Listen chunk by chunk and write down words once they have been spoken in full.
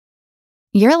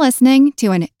You're listening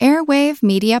to an Airwave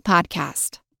Media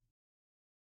Podcast.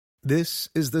 This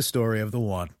is the story of the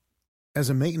one. As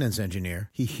a maintenance engineer,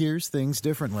 he hears things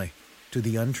differently. To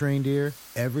the untrained ear,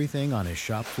 everything on his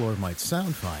shop floor might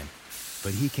sound fine,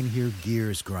 but he can hear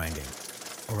gears grinding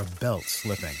or a belt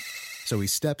slipping. So he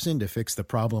steps in to fix the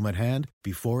problem at hand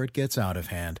before it gets out of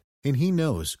hand. And he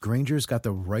knows Grainger's got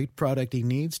the right product he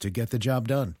needs to get the job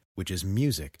done, which is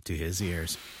music to his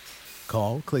ears.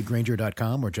 Call, click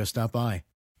Grainger.com, or just stop by.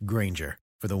 Grainger,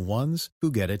 for the ones who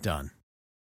get it done.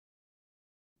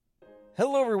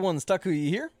 Hello everyone, Stakuyi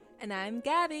here. And I'm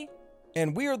Gabby.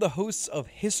 And we are the hosts of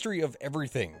History of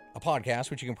Everything, a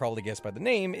podcast which you can probably guess by the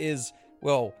name is,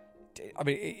 well,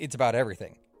 it's about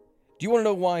everything. Do you want to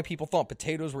know why people thought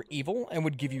potatoes were evil and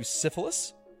would give you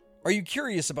syphilis? Are you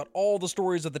curious about all the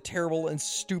stories of the terrible and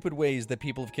stupid ways that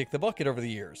people have kicked the bucket over the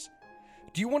years?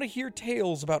 Do you want to hear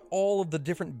tales about all of the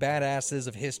different badasses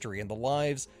of history and the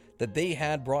lives that they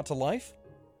had brought to life?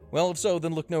 Well, if so,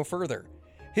 then look no further.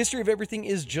 History of Everything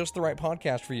is just the right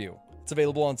podcast for you. It's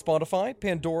available on Spotify,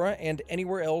 Pandora, and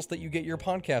anywhere else that you get your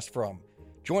podcast from.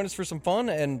 Join us for some fun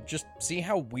and just see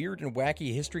how weird and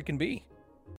wacky history can be.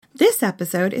 This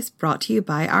episode is brought to you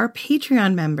by our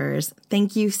Patreon members.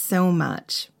 Thank you so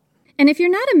much. And if you're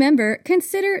not a member,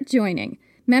 consider joining.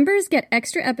 Members get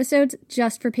extra episodes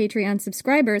just for Patreon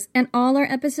subscribers, and all our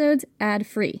episodes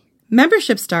ad-free.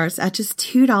 Membership starts at just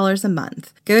 $2 a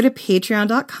month. Go to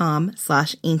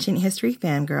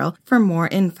patreon.com/ancienthistoryfangirl for more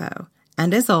info.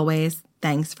 And as always,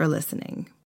 thanks for listening.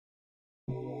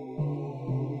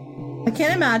 I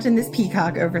can't imagine this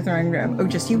peacock overthrowing Rome. Oh,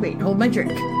 just you wait. Hold my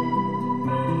drink.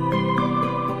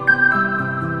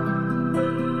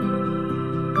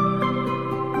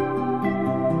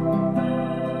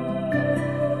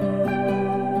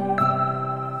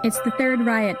 It's the third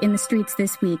riot in the streets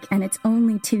this week, and it's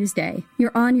only Tuesday.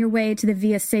 You're on your way to the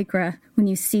Via Sacra when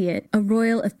you see it, a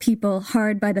roil of people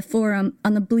hard by the Forum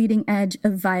on the bleeding edge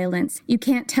of violence. You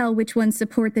can't tell which ones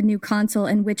support the new consul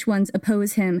and which ones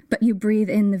oppose him, but you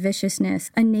breathe in the viciousness.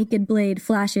 A naked blade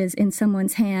flashes in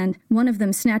someone's hand. One of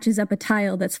them snatches up a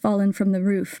tile that's fallen from the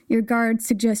roof. Your guards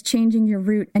suggest changing your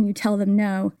route, and you tell them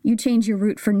no. You change your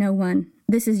route for no one.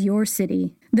 This is your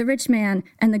city. The rich man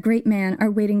and the great man are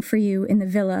waiting for you in the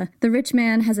villa. The rich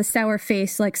man has a sour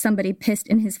face like somebody pissed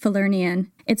in his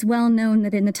Falernian. It's well known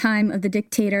that in the time of the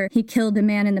dictator, he killed a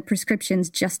man in the prescriptions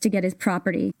just to get his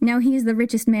property. Now he's the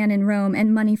richest man in Rome,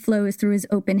 and money flows through his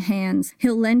open hands.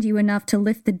 He'll lend you enough to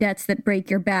lift the debts that break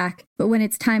your back, but when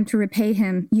it's time to repay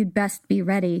him, you'd best be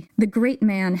ready. The great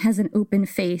man has an open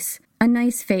face. A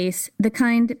nice face, the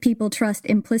kind people trust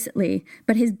implicitly,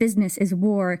 but his business is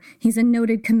war. He's a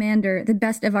noted commander, the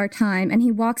best of our time, and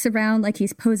he walks around like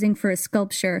he's posing for a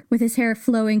sculpture, with his hair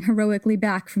flowing heroically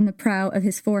back from the prow of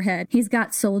his forehead. He's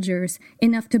got soldiers,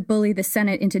 enough to bully the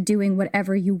Senate into doing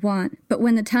whatever you want. But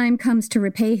when the time comes to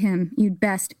repay him, you'd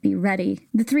best be ready.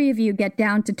 The three of you get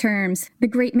down to terms. The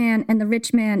great man and the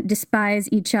rich man despise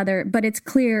each other, but it's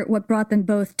clear what brought them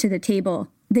both to the table.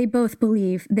 They both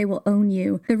believe they will own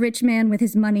you. The rich man with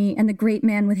his money and the great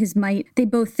man with his might, they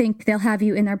both think they'll have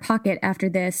you in their pocket after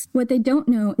this. What they don't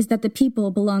know is that the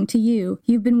people belong to you.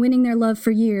 You've been winning their love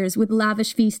for years with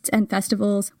lavish feasts and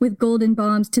festivals, with golden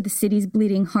bombs to the city's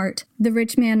bleeding heart. The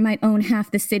rich man might own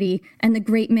half the city and the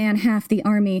great man half the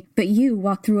army, but you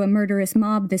walked through a murderous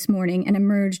mob this morning and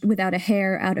emerged without a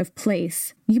hair out of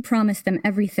place. You promised them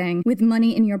everything. With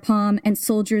money in your palm and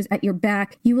soldiers at your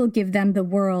back, you will give them the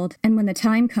world. And when the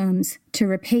time comes to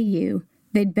repay you,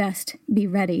 they'd best be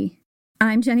ready.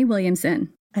 I'm Jenny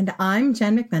Williamson. And I'm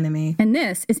Jen McMenemy. And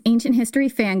this is Ancient History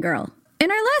Fangirl. In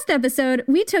our last episode,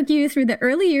 we took you through the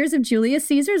early years of Julius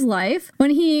Caesar's life, when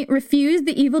he refused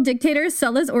the evil dictator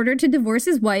Sulla's order to divorce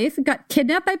his wife, got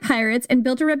kidnapped by pirates, and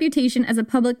built a reputation as a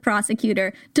public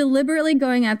prosecutor, deliberately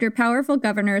going after powerful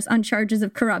governors on charges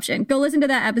of corruption. Go listen to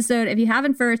that episode if you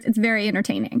haven't first. It's very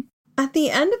entertaining. At the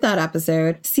end of that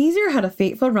episode, Caesar had a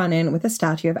fateful run-in with a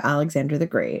statue of Alexander the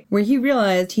Great, where he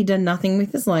realized he'd done nothing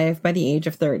with his life by the age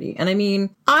of 30. And I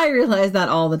mean, I realize that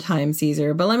all the time,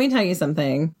 Caesar, but let me tell you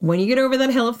something. When you get over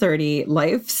that hill of 30,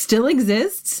 life still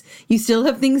exists. You still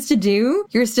have things to do.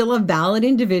 You're still a valid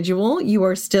individual. You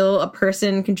are still a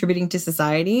person contributing to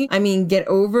society. I mean, get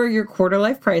over your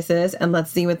quarter-life crisis and let's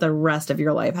see what the rest of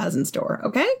your life has in store,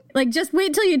 okay? Like, just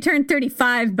wait till you turn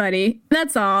 35, buddy.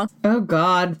 That's all. Oh,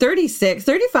 God. 36.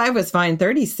 35 was fine.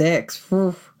 36.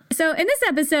 Oof. So in this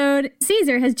episode,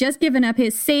 Caesar has just given up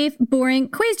his safe, boring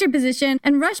quaestor position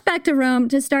and rushed back to Rome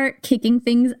to start kicking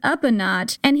things up a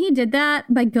notch. And he did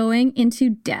that by going into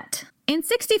debt. In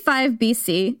 65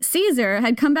 BC, Caesar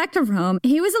had come back to Rome.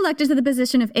 He was elected to the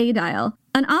position of aedile.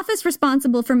 an office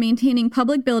responsible for maintaining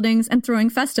public buildings and throwing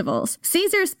festivals.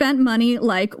 Caesar spent money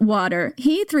like water.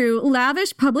 He threw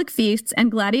lavish public feasts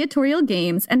and gladiatorial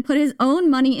games and put his own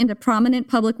money into prominent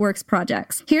public works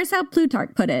projects. Here's how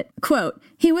Plutarch put it, quote,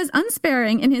 "He was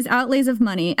unsparing in his outlays of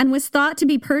money and was thought to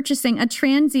be purchasing a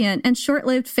transient and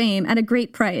short-lived fame at a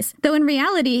great price, though in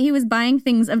reality he was buying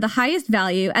things of the highest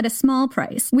value at a small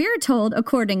price. We are told,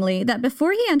 accordingly, that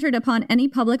before he entered upon any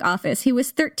public office, he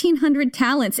was 1,300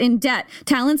 talents in debt.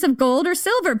 Talents of gold or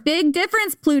silver. Big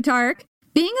difference, Plutarch.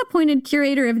 Being appointed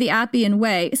curator of the Appian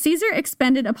Way, Caesar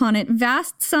expended upon it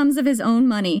vast sums of his own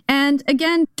money, and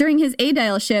again, during his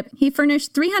aedileship, he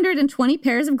furnished 320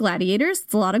 pairs of gladiators,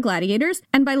 it's a lot of gladiators,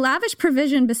 and by lavish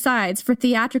provision besides for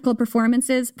theatrical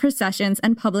performances, processions,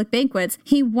 and public banquets,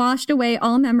 he washed away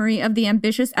all memory of the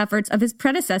ambitious efforts of his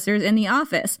predecessors in the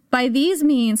office. By these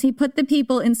means, he put the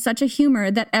people in such a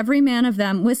humor that every man of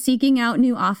them was seeking out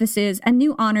new offices and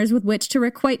new honors with which to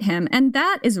requite him, and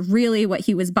that is really what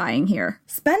he was buying here.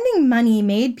 Spending money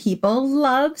made people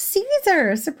love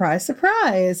Caesar. Surprise,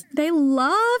 surprise. They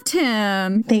loved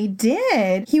him. They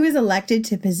did. He was elected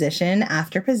to position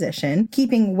after position,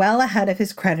 keeping well ahead of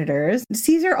his creditors.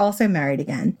 Caesar also married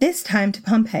again, this time to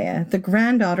Pompeia, the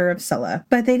granddaughter of Sulla,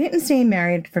 but they didn't stay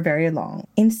married for very long.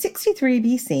 In 63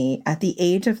 BC, at the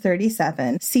age of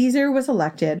 37, Caesar was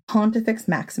elected Pontifex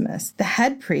Maximus, the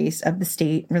head priest of the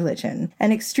state religion,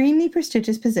 an extremely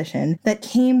prestigious position that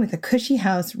came with a cushy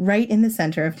house right in the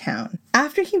center of town.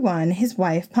 After he won, his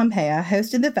wife, Pompeia,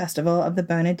 hosted the festival of the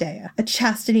Bona Dea, a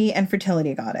chastity and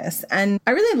fertility goddess. And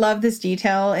I really love this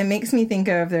detail. It makes me think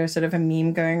of, there's sort of a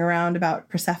meme going around about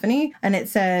Persephone, and it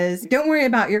says, don't worry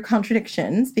about your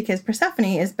contradictions, because Persephone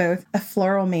is both a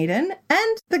floral maiden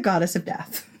and the goddess of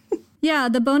death. Yeah,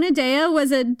 the Bona Dea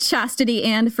was a chastity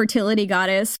and fertility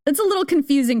goddess. It's a little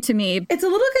confusing to me. It's a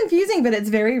little confusing, but it's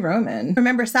very Roman.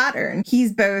 Remember Saturn.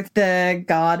 He's both the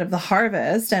god of the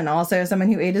harvest and also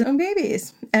someone who ate his own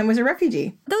babies and was a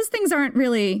refugee. Those things aren't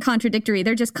really contradictory.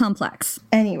 They're just complex.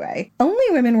 Anyway, only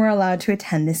women were allowed to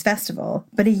attend this festival,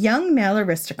 but a young male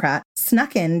aristocrat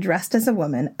snuck in dressed as a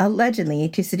woman, allegedly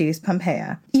to seduce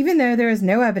Pompeia. Even though there is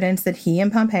no evidence that he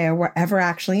and Pompeia were ever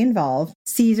actually involved,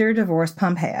 Caesar divorced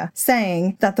Pompeia,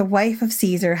 saying that the wife of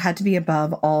Caesar had to be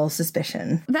above all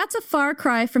suspicion. That's a far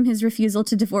cry from his refusal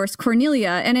to divorce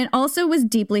Cornelia, and it also was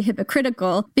deeply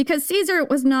hypocritical, because Caesar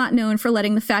was not known for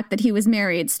letting the fact that he was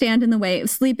married stand in the way of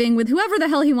sleeping with whoever the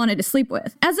hell he wanted to sleep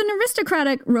with. As an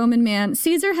aristocratic Roman man,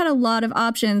 Caesar had a lot of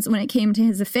options when it came to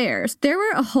his affairs. There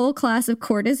were a whole class of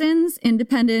courtesans,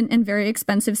 independent and very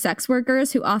expensive sex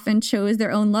workers who often chose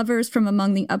their own lovers from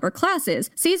among the upper classes.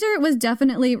 Caesar was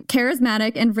definitely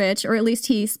charismatic and rich, or at least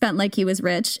he spent like he was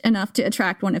rich enough to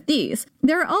attract one of these.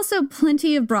 There are also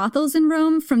plenty of brothels in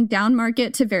Rome, from down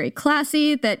market to very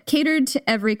classy, that catered to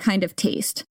every kind of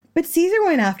taste. But Caesar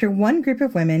went after one group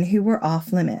of women who were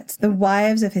off limits, the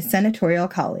wives of his senatorial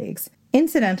colleagues.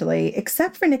 Incidentally,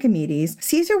 except for Nicomedes,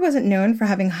 Caesar wasn't known for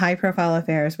having high-profile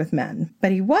affairs with men,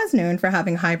 but he was known for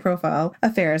having high-profile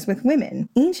affairs with women.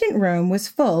 Ancient Rome was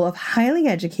full of highly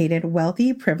educated,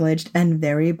 wealthy, privileged, and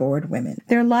very bored women.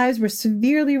 Their lives were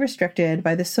severely restricted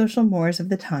by the social mores of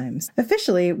the times.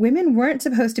 Officially, women weren't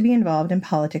supposed to be involved in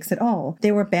politics at all.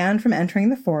 They were banned from entering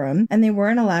the forum, and they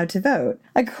weren't allowed to vote.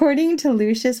 According to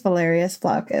Lucius Valerius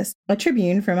Flaccus, a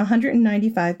tribune from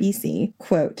 195 BC,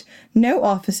 quote, "No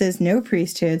offices, no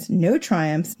priesthoods, no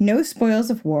triumphs, no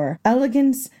spoils of war,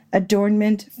 elegance,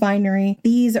 adornment, finery,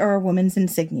 these are a woman's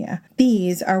insignia.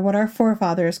 These are what our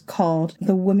forefathers called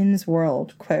the woman's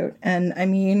world," quote. And I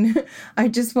mean, I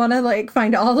just want to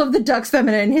find all of the Dux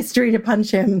Femina in history to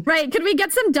punch him. Right. Could we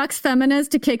get some Dux Feminas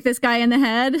to kick this guy in the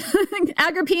head?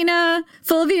 Agrippina,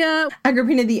 Fulvia.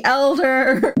 Agrippina the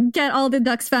Elder. Get all the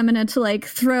Dux Femina to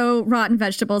throw rotten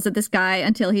vegetables at this guy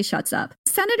until he shuts up.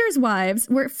 Senators' wives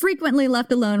were frequently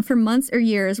left alone for months or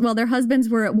years while their husbands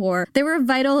were at war. They were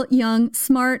vital, young,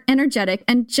 smart, energetic,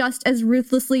 and just as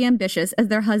ruthlessly ambitious as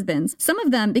their husbands. Some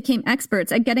of them became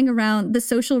experts at getting around the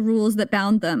social rules that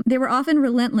bound them. They were often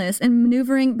relentless in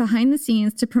maneuvering behind the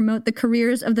scenes to promote the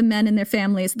careers of the men in their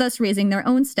families, thus raising their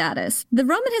own status. The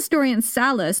Roman historian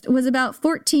Sallust was about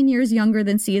 14 years younger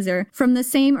than Caesar, from the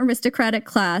same aristocratic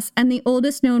class, and the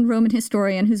oldest known Roman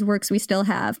historian whose works we still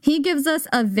have. He gives us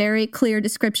a very clear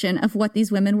description of what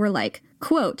these women were like.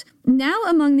 Quote, now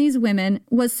among these women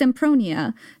was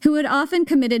Sempronia, who had often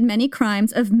committed many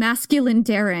crimes of masculine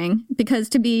daring, because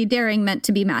to be daring meant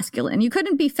to be masculine. You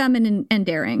couldn't be feminine and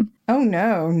daring. Oh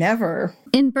no, never.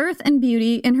 In birth and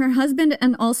beauty, in her husband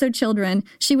and also children,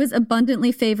 she was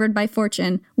abundantly favored by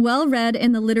fortune, well read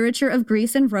in the literature of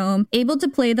Greece and Rome, able to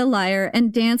play the lyre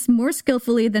and dance more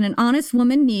skillfully than an honest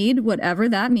woman need, whatever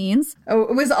that means. Oh,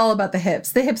 it was all about the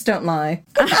hips. The hips don't lie.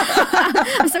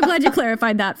 I'm so glad you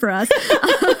clarified that for us.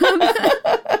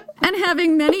 And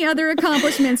having many other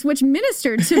accomplishments which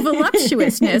ministered to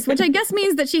voluptuousness, which I guess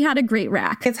means that she had a great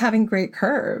rack. It's having great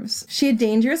curves. She had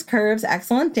dangerous curves,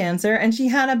 excellent dancer, and she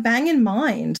had a banging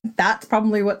mind. That's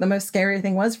probably what the most scary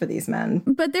thing was for these men.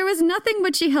 But there was nothing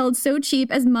which she held so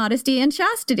cheap as modesty and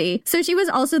chastity. So she was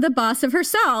also the boss of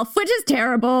herself, which is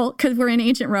terrible because we're in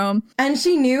ancient Rome. And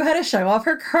she knew how to show off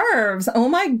her curves. Oh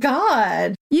my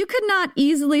God. You could not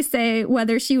easily say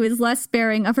whether she was less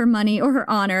sparing of her money or her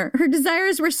honor. Her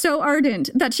desires were so ardent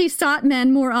that she sought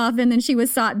men more often than she was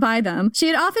sought by them. She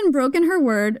had often broken her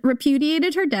word,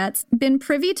 repudiated her debts, been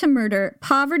privy to murder.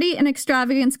 Poverty and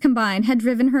extravagance combined had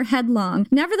driven her headlong.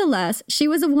 Nevertheless, she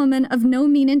was a woman of no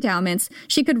mean endowments.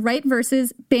 She could write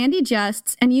verses, bandy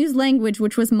jests, and use language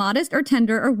which was modest or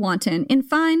tender or wanton. In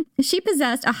fine, she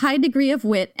possessed a high degree of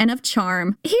wit and of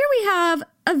charm. Here we have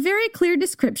a very clear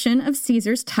description of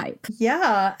Caesar's type.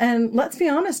 Yeah, and let's be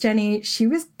honest, Jenny, she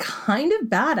was kind of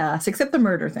badass, except the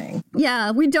murder thing.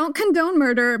 Yeah, we don't condone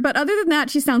murder, but other than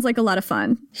that, she sounds like a lot of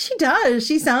fun. She does.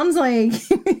 She sounds like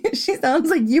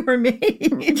you or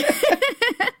me.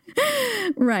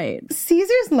 Right.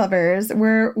 Caesar's lovers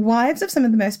were wives of some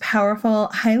of the most powerful,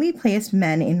 highly placed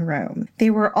men in Rome. They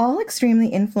were all extremely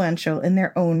influential in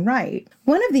their own right.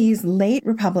 One of these late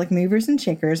Republic movers and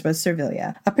shakers was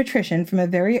Servilia, a patrician from a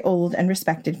very old and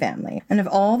respected family. And of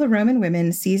all the Roman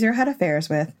women Caesar had affairs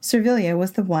with, Servilia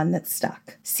was the one that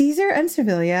stuck. Caesar and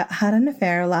Servilia had an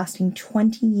affair lasting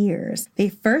 20 years. They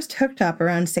first hooked up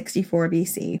around 64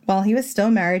 BC, while he was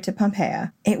still married to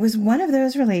Pompeia. It was one of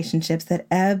those relationships that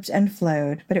ebbed and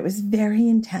flowed, but it was very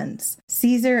intense.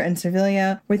 Caesar and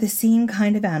Servilia were the same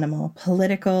kind of animal,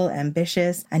 political,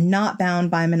 ambitious, and not bound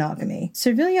by monogamy.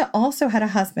 Servilia also had a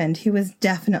husband who was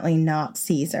definitely not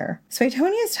Caesar.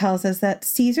 Suetonius tells us that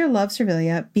Caesar loved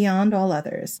Servilia beyond all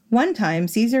others. One time,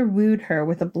 Caesar wooed her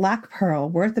with a black pearl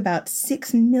worth about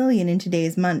 6 million in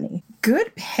today's money.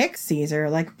 Good pick, Caesar.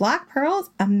 Like, black pearls,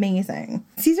 amazing.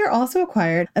 Caesar also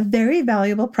acquired a very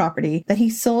valuable property that he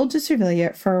sold to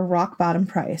Servilia for a rock-bottom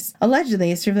price.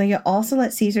 Allegedly, Servilia also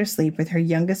let Caesar sleep with her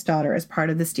youngest daughter as part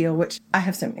of this deal, which I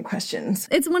have so many questions.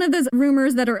 It's one of those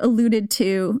rumors that are alluded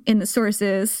to in the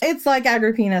sources. It's like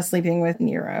Agrippina sleeping with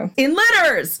Nero. In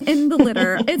litters! In the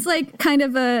litter. It's like kind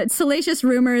of a salacious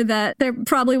rumor that there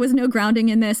probably was no grounding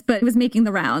in this, but it was making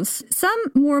the rounds. Some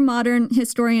more modern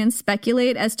historians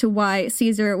speculate as to why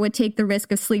Caesar would take the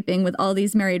risk of sleeping with all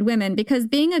these married women, because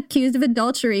being accused of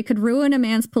adultery could ruin a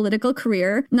man's political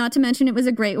career, not to mention it was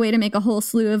a great way to make a whole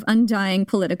slew of undying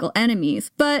political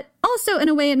enemies. But also, in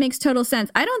a way, it makes total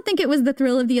sense. I don't think it was the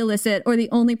thrill of the illicit or the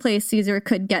only place Caesar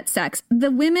could get sex.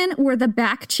 The women were the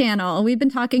back channel. We've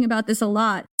been talking about this a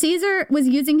lot. Caesar was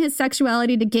using his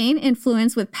sexuality to gain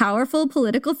influence with powerful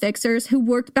political fixers who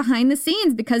worked behind the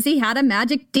scenes because he had a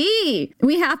magic D.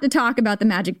 We have to talk about the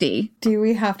magic D. Do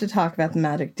we have to talk about the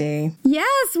magic D?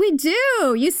 Yes, we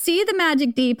do. You see the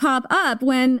magic D pop up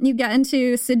when you get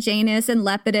into Sejanus and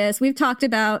Lepidus. We've talked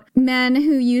about men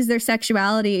who use their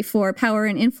sexuality for power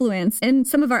and influence in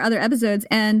some of our other episodes,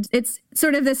 and it's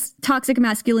sort of this toxic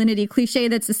masculinity cliche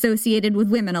that's associated with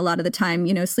women a lot of the time,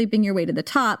 you know, sleeping your way to the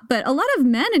top. But a lot of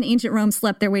men in ancient Rome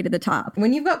slept their way to the top.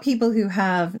 When you've got people who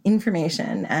have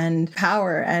information and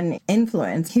power and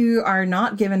influence who are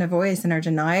not given a voice and are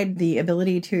denied the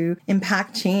ability to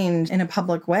impact change in a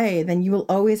public way, then you will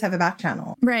always have a back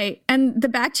channel. Right. And the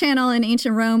back channel in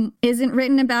ancient Rome isn't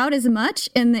written about as much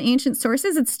in the ancient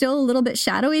sources. It's still a little bit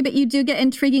shadowy, but you do get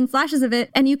intriguing flashes of it.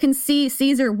 And you can see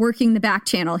Caesar working the back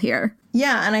channel here.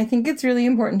 Yeah, and I think it's really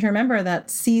important to remember that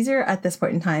Caesar at this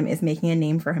point in time is making a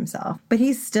name for himself, but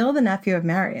he's still the nephew of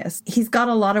Marius. He's got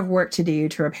a lot of work to do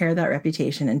to repair that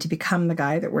reputation and to become the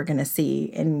guy that we're going to see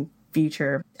in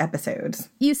future episodes.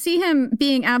 You see him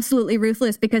being absolutely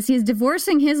ruthless because he's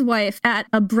divorcing his wife at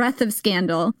a breath of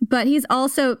scandal, but he's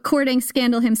also courting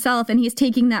scandal himself, and he's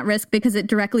taking that risk because it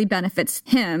directly benefits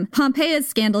him. Pompeia's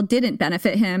scandal didn't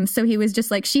benefit him, so he was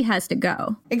just like, she has to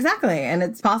go. Exactly, and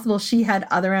it's possible she had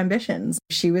other ambitions.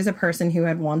 She was a person who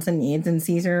had wants and needs, and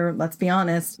Caesar, let's be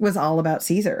honest, was all about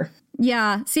Caesar.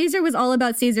 Yeah, Caesar was all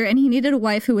about Caesar, and he needed a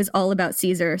wife who was all about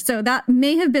Caesar. So that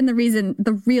may have been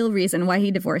the real reason why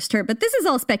he divorced her. But this is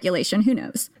all speculation. Who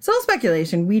knows? It's all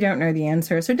speculation. We don't know the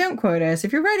answer, so don't quote us.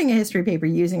 If you're writing a history paper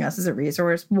using us as a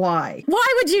resource, why? Why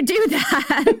would you do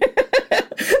that?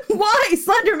 Why,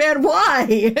 Slenderman?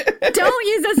 Why? Don't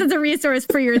use us as a resource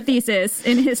for your thesis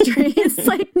in history. It's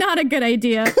like not a good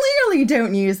idea. Clearly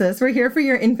don't use us. We're here for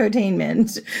your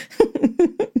infotainment.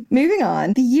 Moving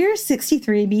on, the year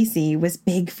 63 BC was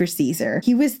big for Caesar.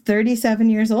 He was 37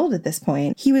 years old at this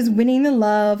point. He was winning the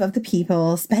love of the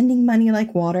people, spending money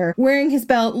like water, wearing his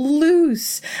belt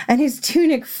loose and his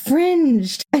tunic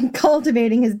fringed, and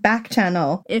cultivating his back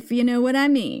channel. If you know what I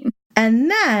mean.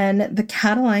 And then the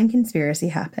Catiline conspiracy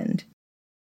happened.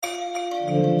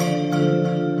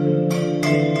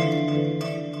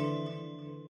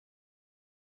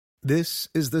 This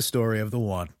is the story of the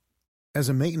one. As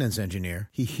a maintenance engineer,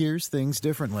 he hears things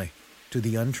differently. To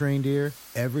the untrained ear,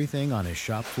 everything on his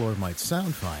shop floor might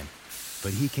sound fine,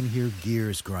 but he can hear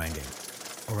gears grinding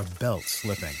or a belt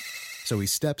slipping. So he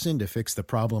steps in to fix the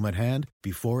problem at hand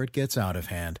before it gets out of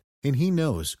hand. And he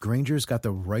knows Grainger's got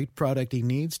the right product he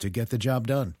needs to get the job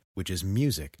done, which is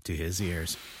music to his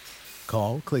ears.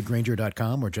 Call, click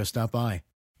Grainger.com, or just stop by.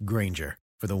 Grainger,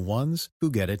 for the ones who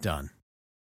get it done.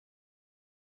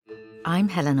 I'm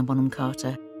Helena Bonham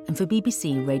Carter, and for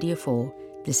BBC Radio 4,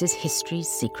 this is History's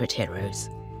Secret Heroes,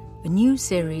 a new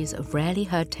series of rarely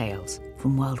heard tales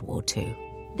from World War II.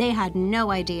 They had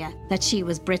no idea that she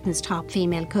was Britain's top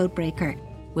female codebreaker.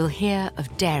 We'll hear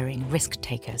of daring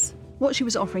risk-takers. What she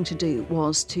was offering to do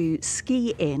was to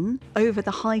ski in over the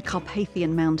high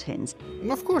Carpathian mountains.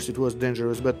 Of course it was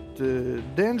dangerous, but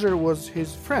danger was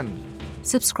his friend.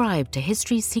 Subscribe to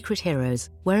History's Secret Heroes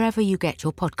wherever you get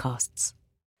your podcasts.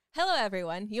 Hello,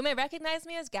 everyone. You may recognize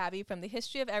me as Gabby from the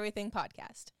History of Everything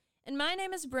podcast. And my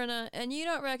name is Brenna, and you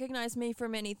don't recognize me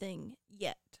from anything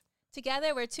yet.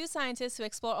 Together, we're two scientists who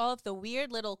explore all of the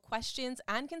weird little questions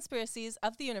and conspiracies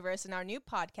of the universe in our new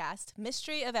podcast,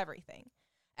 Mystery of Everything.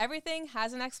 Everything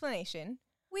has an explanation.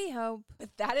 We hope.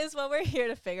 But that is what we're here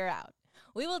to figure out.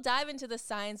 We will dive into the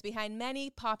science behind many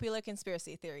popular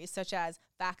conspiracy theories, such as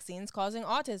vaccines causing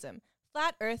autism,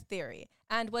 flat earth theory,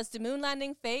 and was the moon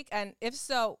landing fake? And if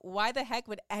so, why the heck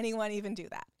would anyone even do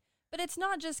that? But it's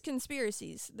not just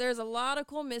conspiracies. There's a lot of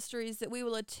cool mysteries that we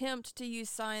will attempt to use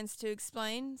science to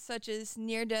explain, such as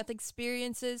near-death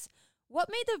experiences, what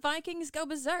made the Vikings go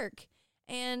berserk,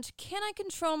 and can I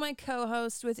control my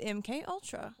co-host with MK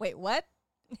Ultra? Wait, what?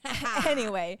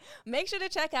 Anyway, make sure to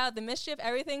check out the Mystery of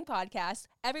Everything podcast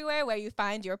everywhere where you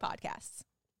find your podcasts.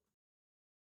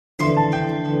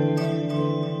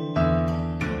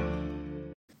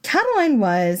 Catiline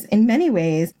was, in many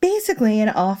ways, basically an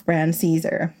off-brand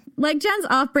Caesar. Like Jen's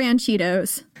off-brand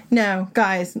Cheetos. No,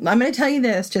 guys, I'm going to tell you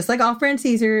this. Just like off-brand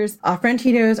Caesars, off-brand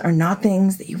Cheetos are not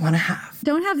things that you want to have.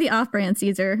 Don't have the off-brand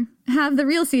Caesar. Have the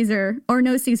real Caesar or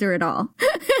no Caesar at all.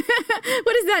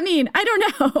 What does that mean? I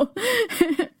don't know.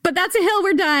 But that's a hill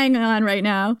we're dying on right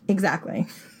now. Exactly.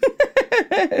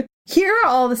 Here are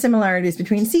all the similarities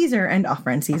between Caesar and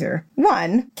off-brand Caesar.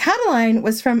 1, Catiline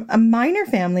was from a minor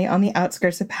family on the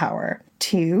outskirts of power.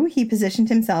 2, he positioned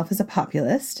himself as a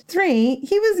populist. 3,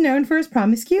 he was known for his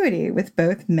promiscuity with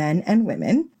both men and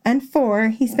women. And 4,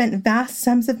 he spent vast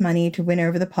sums of money to win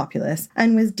over the populace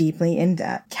and was deeply in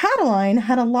debt. Catiline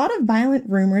had a lot of violent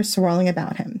rumors swirling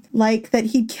about him, like that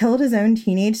he'd killed his own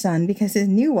teenage son because his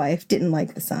new wife didn't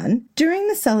like the son. During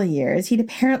the Sulla years, he'd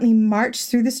apparently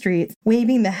marched through the streets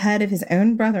waving the head of his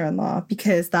own brother-in-law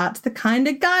because that's the kind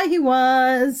of guy he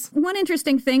was. One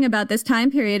interesting thing about this time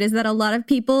period is that a lot of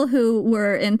people who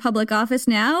were in public office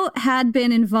now had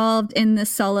been involved in the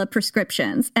Sulla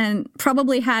prescriptions and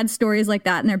probably had stories like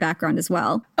that in their background as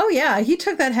well. Oh yeah, he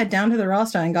took that head down to the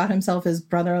Rasta and got himself his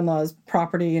brother-in-law's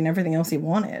property and everything else he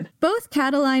wanted. Both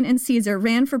Catiline and Caesar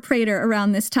ran for praetor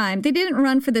around this time. They didn't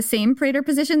run for the same praetor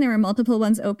position. There were multiple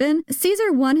ones open.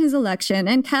 Caesar won his election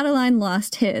and Catiline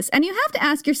lost his. And you have to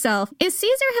ask yourself, if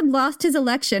Caesar had lost his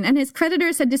election and his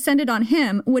creditors had descended on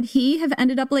him, would he have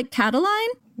ended up like Catiline?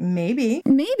 Maybe.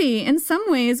 Maybe. In some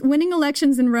ways, winning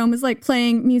elections in Rome was like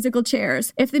playing musical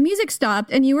chairs. If the music stopped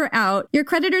and you were out, your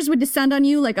creditors would descend on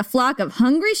you like a flock of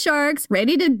hungry sharks,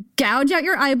 ready to gouge out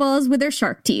your eyeballs with their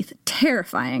shark teeth.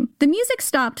 Terrifying. The music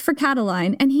stopped for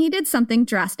Catiline, and he did something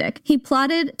drastic. He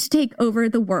plotted to take over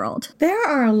the world. There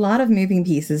are a lot of moving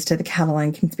pieces to the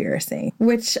Catiline conspiracy,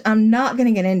 which I'm not going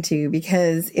to get into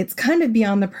because it's kind of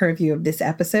beyond the purview of this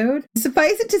episode.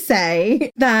 Suffice it to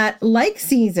say that, like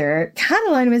Caesar,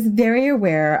 Catiline Catiline was very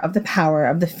aware of the power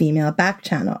of the female back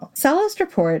channel. Sallust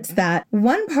reports that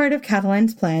one part of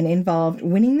Catiline's plan involved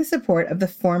winning the support of the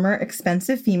former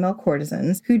expensive female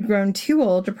courtesans who'd grown too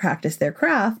old to practice their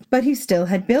craft, but who still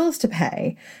had bills to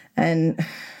pay. And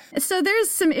So there's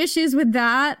some issues with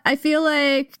that. I feel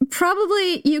like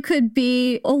probably you could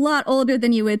be a lot older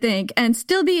than you would think and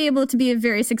still be able to be a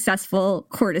very successful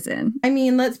courtesan. I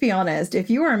mean, let's be honest. If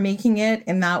you are making it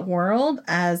in that world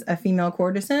as a female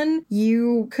courtesan,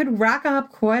 you could rack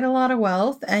up quite a lot of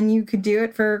wealth and you could do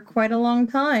it for quite a long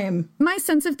time. My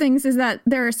sense of things is that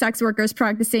there are sex workers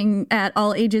practicing at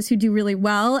all ages who do really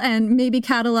well, and maybe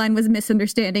Catiline was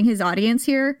misunderstanding his audience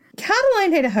here.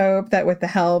 Catiline had hoped that with the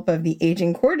help of the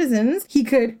aging courtesans, he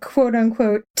could, quote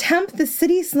unquote, tempt the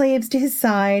city slaves to his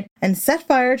side and set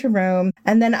fire to Rome,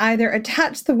 and then either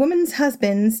attach the women's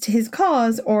husbands to his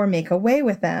cause or make away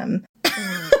with them.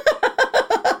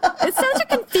 It's such a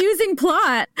confusing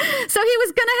plot. So he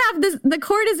was going to have the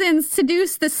courtesans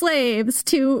seduce the slaves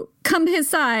to come to his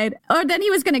side, or then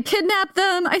he was going to kidnap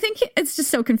them. I think it's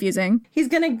just so confusing. He's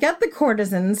going to get the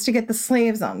courtesans to get the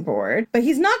slaves on board, but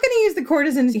he's not going to use the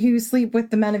courtesans who sleep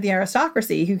with the men of the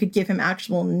aristocracy who could give him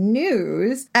actual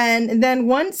news. And then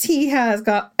once he has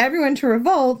got everyone to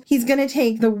revolt, he's going to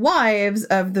take the wives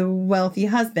of the wealthy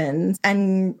husbands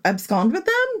and abscond with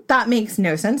them? That makes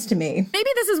no sense to me. Maybe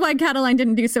this is why Catiline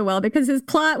didn't do so well, because his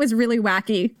plot was really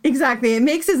wacky. Exactly. It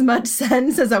makes as much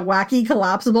sense as a wacky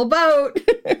collapsible boat.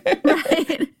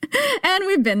 Right. And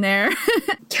we've been there.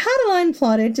 Catiline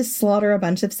plotted to slaughter a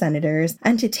bunch of senators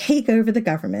and to take over the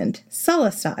government,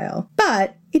 Sulla style.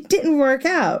 But it didn't work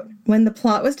out. When the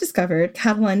plot was discovered,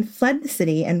 Catiline fled the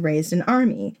city and raised an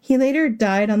army. He later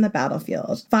died on the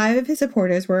battlefield. 5 of his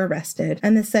supporters were arrested,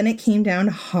 and the Senate came down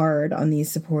hard on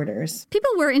these supporters. People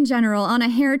were, in general, on a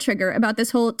hair trigger about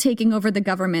this whole taking over the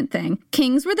government thing.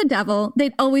 Kings were the devil.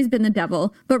 They'd always been the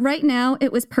devil. But right now,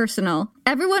 it was personal.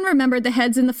 Everyone remembered the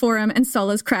heads in the forum and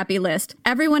Sulla's crappy list.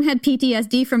 Everyone had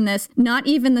PTSD from this. Not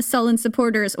even the sullen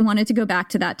supporters wanted to go back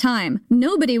to that time.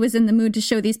 Nobody was in the mood to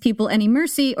show these people any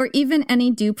mercy or even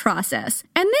any due process.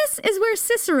 And this is where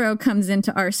Cicero comes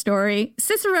into our story.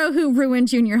 Cicero, who ruined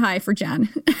junior high for Jen.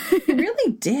 He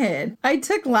really did. I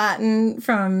took Latin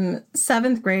from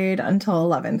 7th grade until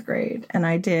 11th grade, and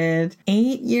I did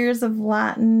 8 years of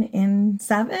Latin in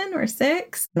 7 or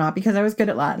 6. Not because I was good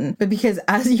at Latin, but because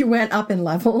as you went up in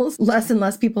levels, less and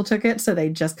less people took it, so they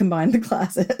just combined the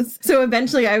classes. So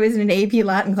eventually I was in an AP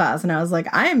Latin class, and I was like,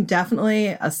 I am definitely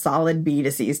a solid B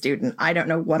to C student. I don't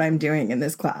know what I'm doing in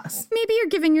this class. Maybe you're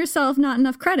giving yourself not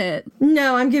enough credit.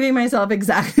 No, I'm giving myself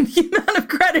exactly the amount of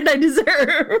credit I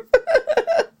deserve.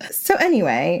 So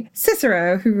anyway,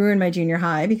 Cicero, who ruined my junior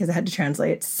high because I had to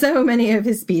translate so many of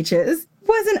his speeches,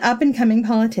 was an up-and-coming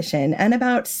politician and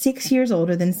about 6 years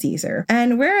older than Caesar.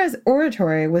 And whereas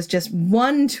oratory was just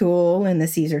one tool in the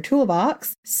Caesar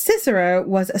toolbox, Cicero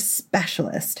was a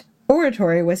specialist.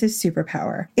 Oratory was his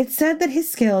superpower. It's said that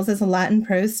his skills as a Latin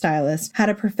prose stylist had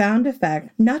a profound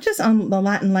effect not just on the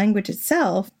Latin language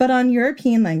itself, but on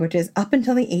European languages up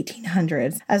until the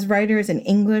 1800s, as writers in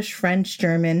English, French,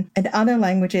 German, and other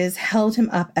languages held him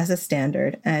up as a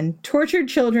standard and tortured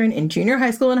children in junior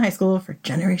high school and high school for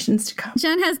generations to come.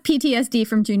 Jen has PTSD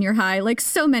from junior high, like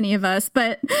so many of us,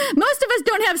 but most of us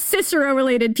don't have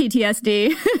Cicero-related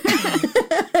PTSD.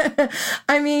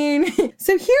 I mean,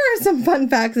 so here are some fun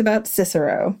facts about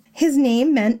Cicero. His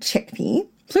name meant chickpea.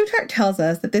 Plutarch tells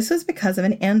us that this was because of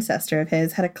an ancestor of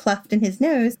his had a cleft in his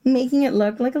nose, making it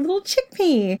look like a little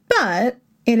chickpea. But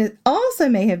it also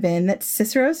may have been that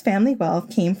Cicero's family wealth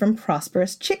came from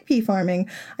prosperous chickpea farming.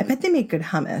 I bet they make good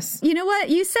hummus. You know what?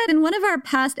 You said in one of our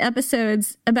past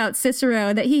episodes about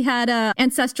Cicero that he had an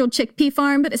ancestral chickpea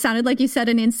farm, but it sounded like you said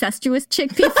an incestuous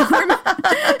chickpea farm.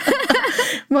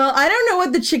 Well, I don't know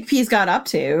what the chickpeas got up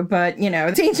to, but, you know,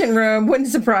 it's ancient Rome. Wouldn't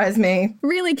surprise me.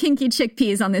 Really kinky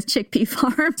chickpeas on this chickpea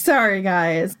farm. Sorry,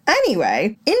 guys.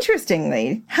 Anyway,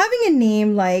 interestingly, having a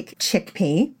name like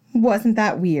chickpea wasn't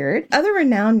that weird. Other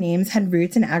renowned names had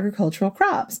roots in agricultural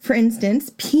crops. For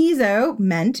instance, Piso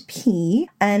meant pea,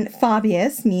 and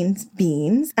Fabius means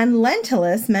beans, and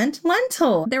Lentulus meant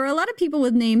lentil. There were a lot of people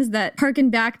with names that harken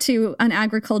back to an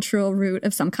agricultural root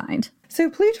of some kind. So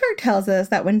Plutarch tells us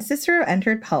that when Cicero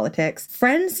entered politics,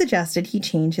 friends suggested he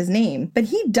change his name, but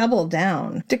he doubled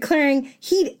down, declaring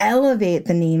he'd elevate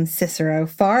the name Cicero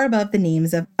far above the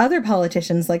names of other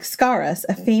politicians like Scaurus,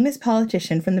 a famous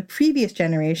politician from the previous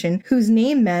generation whose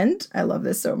name meant, I love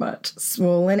this so much,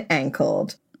 swollen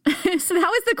ankled. So that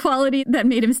was the quality that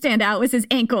made him stand out, was his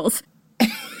ankles.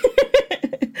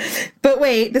 But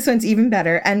wait, this one's even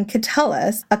better. And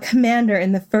Catullus, a commander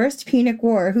in the First Punic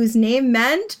War, whose name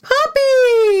meant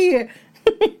puppy!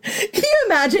 Can you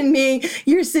imagine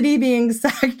your city being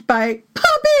sacked by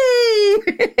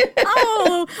puppy?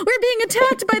 Oh, we're being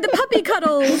attacked by the puppy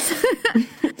cuddles.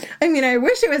 I mean, I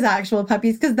wish it was actual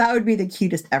puppies because that would be the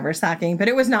cutest ever sacking, but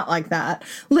it was not like that.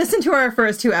 Listen to our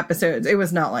first 2 episodes. It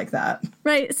was not like that.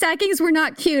 Right. Sackings were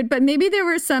not cute, but maybe there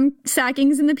were some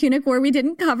sackings in the Punic War we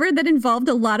didn't cover that involved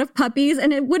a lot of puppies,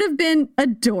 and it would have been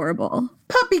adorable.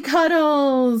 Puppy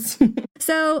cuddles!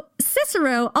 So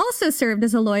Cicero also served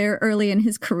as a lawyer early in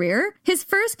his career. His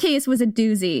first case was a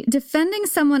doozy, defending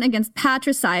someone against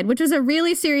patricide, which was a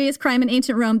really serious crime in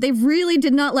ancient Rome. They really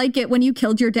did not like it when you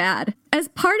killed your dad. As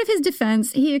part of his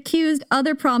defense, he accused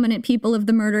other prominent people of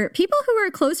the murder, people who were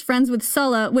close friends with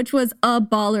Sulla, which was a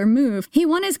baller move. He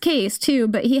won his case, too,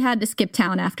 but he had to skip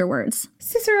town afterwards.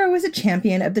 Cicero was a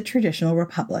champion of the traditional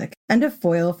republic and a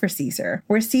foil for Caesar.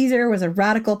 Where Caesar was a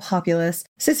radical populist,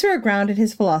 Cicero grounded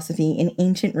his philosophy in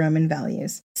ancient Roman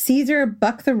values. Caesar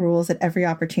bucked the rules at every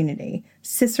opportunity.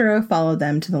 Cicero followed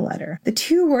them to the letter. The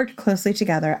two worked closely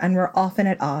together and were often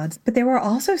at odds, but they were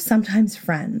also sometimes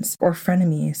friends or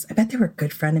frenemies. I bet they were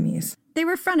good frenemies. They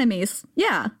were frenemies,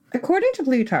 yeah. According to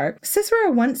Plutarch,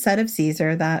 Cicero once said of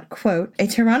Caesar that, quote, a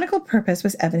tyrannical purpose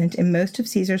was evident in most of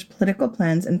Caesar's political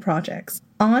plans and projects.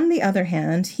 On the other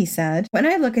hand, he said, when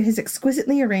I look at his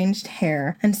exquisitely arranged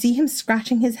hair and see him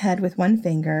scratching his head with one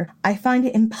finger, I find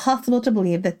it impossible to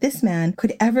believe that this man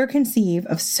could ever conceive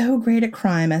of so great a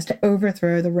crime as to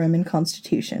overthrow the Roman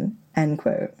constitution, end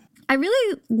quote. I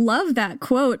really love that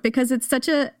quote because it's such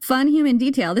a fun human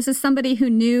detail. This is somebody who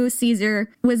knew Caesar,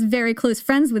 was very close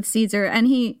friends with Caesar, and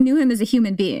he knew him as a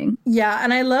human being. Yeah,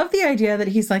 and I love the idea that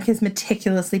he's like his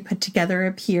meticulously put together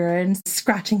appearance,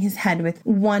 scratching his head with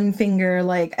one finger.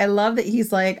 Like, I love that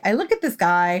he's like, I look at this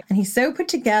guy and he's so put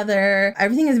together.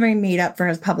 Everything is very made up for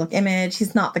his public image.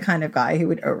 He's not the kind of guy who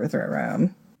would overthrow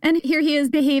Rome. And here he is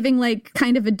behaving like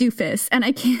kind of a doofus. And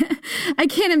I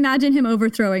can't imagine him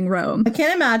overthrowing Rome. I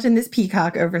can't imagine this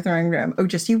peacock overthrowing Rome. Oh,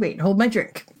 just you wait. Hold my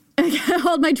drink.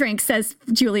 Hold my drink, says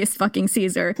Julius fucking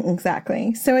Caesar.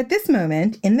 Exactly. So at this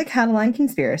moment, in the Catiline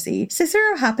conspiracy,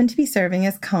 Cicero happened to be serving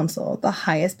as consul, the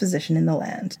highest position in the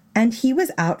land. And he was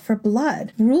out for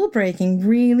blood. Rule breaking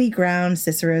really ground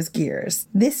Cicero's gears.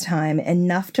 This time,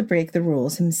 enough to break the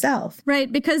rules himself.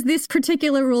 Right, because this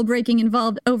particular rule breaking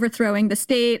involved overthrowing the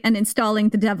state and installing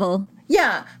the devil.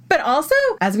 Yeah, but also,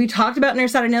 as we talked about in our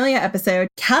Saturnalia episode,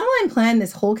 Catiline planned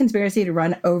this whole conspiracy to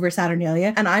run over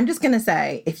Saturnalia, and I'm just going to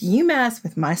say, if you mess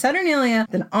with my Saturnalia,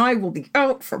 then I will be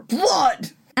out for blood!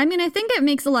 I mean, I think it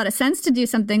makes a lot of sense to do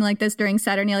something like this during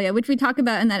Saturnalia, which we talk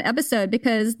about in that episode,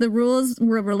 because the rules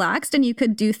were relaxed and you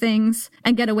could do things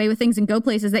and get away with things and go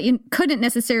places that you couldn't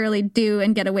necessarily do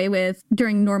and get away with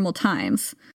during normal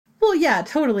times. Well, yeah,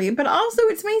 totally. But also,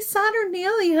 it's my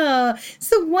Saturnalia.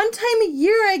 So one time a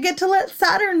year I get to let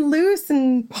Saturn loose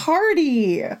and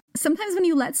party. Sometimes when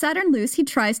you let Saturn loose, he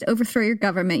tries to overthrow your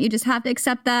government. You just have to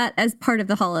accept that as part of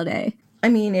the holiday. I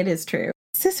mean, it is true.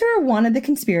 Cicero wanted the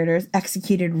conspirators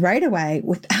executed right away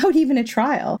without even a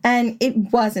trial. And it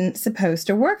wasn't supposed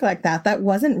to work like that. That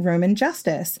wasn't Roman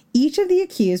justice. Each of the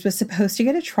accused was supposed to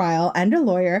get a trial and a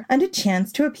lawyer and a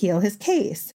chance to appeal his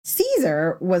case.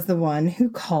 Caesar was the one who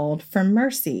called for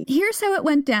mercy. Here's how it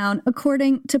went down,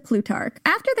 according to Plutarch.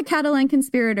 After the Catiline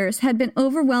conspirators had been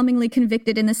overwhelmingly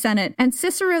convicted in the Senate, and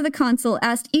Cicero the consul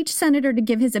asked each senator to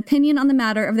give his opinion on the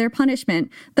matter of their punishment,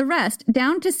 the rest,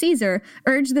 down to Caesar,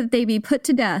 urged that they be put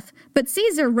to death. But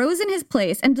Caesar rose in his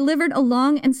place and delivered a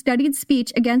long and studied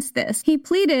speech against this. He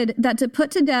pleaded that to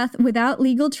put to death without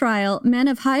legal trial men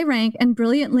of high rank and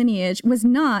brilliant lineage was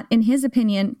not, in his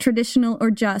opinion, traditional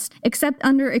or just, except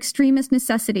under extremist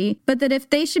necessity, but that if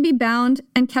they should be bound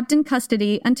and kept in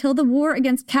custody until the war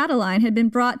against Catiline had been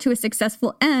brought to a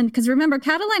successful end, because remember,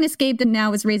 Catiline escaped and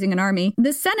now is raising an army,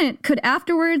 the Senate could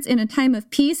afterwards, in a time of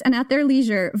peace and at their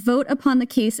leisure, vote upon the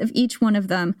case of each one of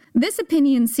them. This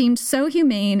opinion seemed so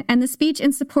humane, and the speech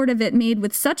in support of it made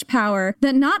with such power,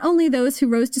 that not only those who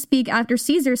rose to speak after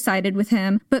Caesar sided with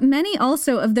him, but many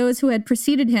also of those who had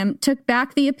preceded him took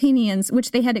back the opinions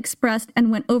which they had expressed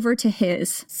and went over to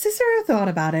his. Cicero thought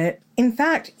about it. In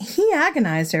fact, he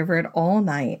agonized over it all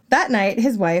night. That night,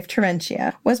 his wife,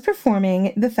 Terentia, was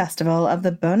performing the festival of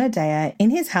the Bona Dea in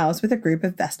his house with a group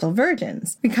of Vestal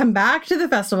virgins. We come back to the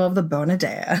festival of the Bona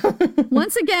Dea.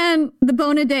 Once again, the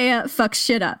Bona Dea fucks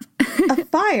shit up. A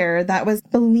fire that was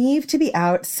believed to be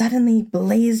out suddenly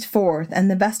blazed forth, and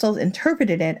the Vestals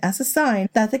interpreted it as a sign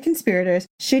that the conspirators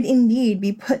should indeed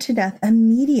be put to death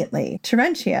immediately.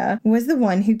 Terentia was the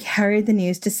one who carried the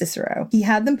news to Cicero. He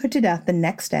had them put to death the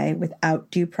next day without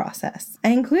due process. I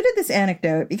included this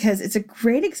anecdote because it's a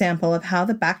great example of how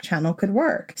the back channel could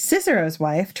work. Cicero's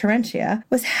wife, Terentia,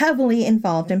 was heavily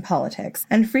involved in politics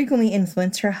and frequently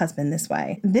influenced her husband this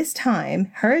way. This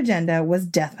time, her agenda was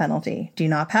death penalty. Do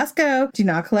not pass go. Do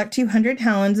not collect 200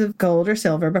 talents of gold or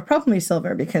silver, but probably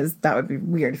silver because that would be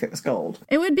weird if it was gold.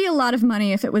 It would be a lot of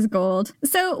money if it was gold.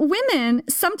 So women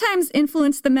sometimes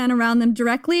influence the men around them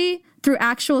directly through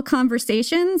actual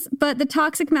conversations, but the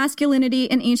toxic masculinity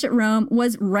in ancient Rome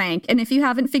was rank. And if you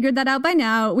haven't figured that out by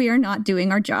now, we are not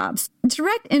doing our jobs.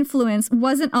 Direct influence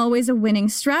wasn't always a winning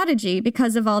strategy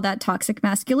because of all that toxic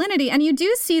masculinity. And you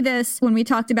do see this when we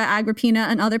talked about Agrippina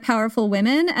and other powerful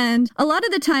women. And a lot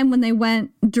of the time when they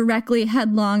went directly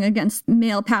headlong against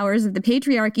male powers of the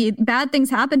patriarchy, bad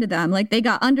things happened to them. Like they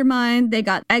got undermined, they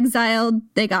got exiled,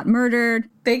 they got murdered.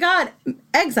 They got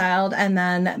exiled and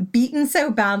then beaten so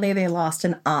badly they lost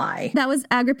an eye. That was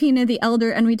Agrippina the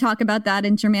Elder, and we talk about that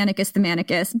in Germanicus the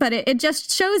Manicus. But it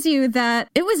just shows you that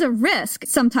it was a risk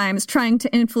sometimes trying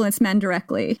to influence men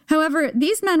directly. However,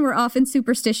 these men were often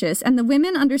superstitious, and the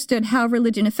women understood how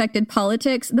religion affected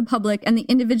politics, the public, and the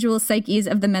individual psyches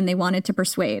of the men they wanted to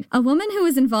persuade. A woman who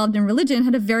was involved in religion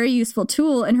had a very useful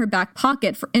tool in her back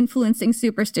pocket for influencing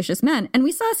superstitious men. And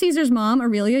we saw Caesar's mom,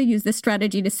 Aurelia, use this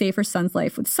strategy to save her son's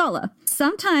life with Sulla.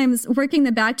 Sometimes working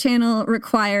the back channel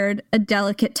required a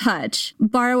delicate touch,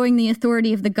 borrowing the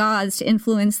authority of the gods to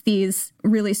influence these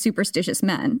really superstitious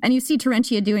men. And you see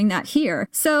Terentia doing that here.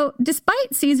 So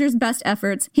despite Caesar's best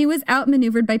efforts, he was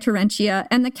outmaneuvered by Terentia,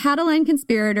 and the Catiline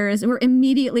conspirators were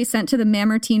immediately sent to the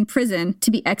Mamertine prison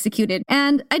to be executed.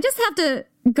 And I just have to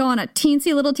go on a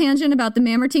teensy little tangent about the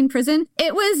Mamertine prison.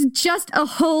 It was just a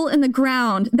hole in the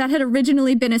ground that had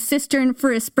originally been a cistern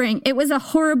for a spring. It was a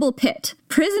horrible pit.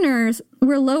 Prisoners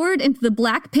were lowered into the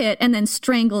black pit and then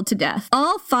strangled to death.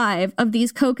 All 5 of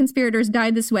these co-conspirators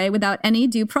died this way without any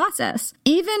due process.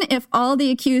 Even if all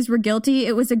the accused were guilty,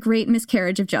 it was a great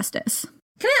miscarriage of justice.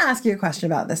 Can I ask you a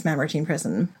question about this Mamertine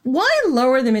prison? Why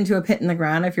lower them into a pit in the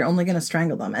ground if you're only going to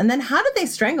strangle them? And then how did they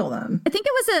strangle them? I think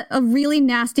it was a really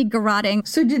nasty garroting.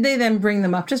 So did they then bring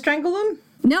them up to strangle them?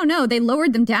 No, they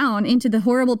lowered them down into the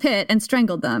horrible pit and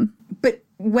strangled them. But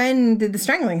when did the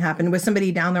strangling happen? Was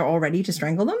somebody down there already to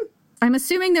strangle them? I'm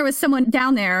assuming there was someone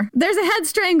down there. There's a head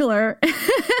strangler.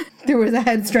 There was a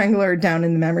head strangler down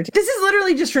in the Mamertine. This is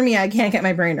literally just for me. I can't get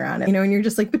my brain around it. You know, and you're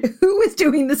just like, but who is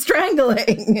doing the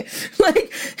strangling?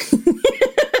 like,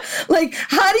 like,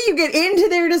 how do you get into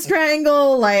there to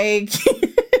strangle? Like,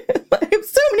 I have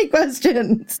so many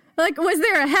questions. Like, was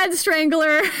there a head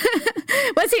strangler?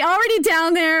 Was he already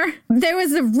down there? There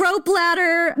was a rope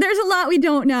ladder. There's a lot we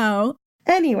don't know.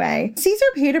 Anyway, Caesar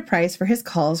paid a price for his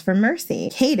calls for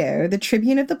mercy. Cato, the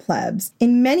tribune of the plebs,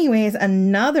 in many ways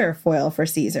another foil for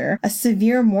Caesar, a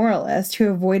severe moralist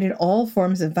who avoided all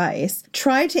forms of vice,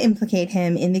 tried to implicate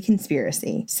him in the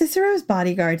conspiracy. Cicero's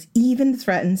bodyguards even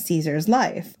threatened Caesar's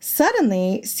life.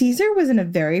 Suddenly, Caesar was in a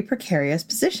very precarious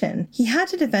position. He had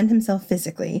to defend himself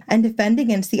physically and defend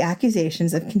against the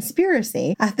accusations of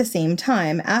conspiracy at the same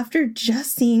time after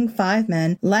just seeing 5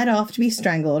 men led off to be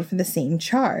strangled for the same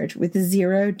charge with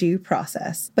zero due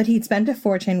process. But he'd spent a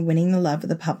fortune winning the love of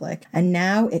the public, and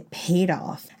now it paid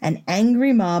off. An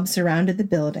angry mob surrounded the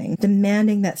building,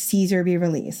 demanding that Caesar be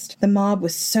released. The mob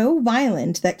was so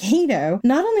violent that Cato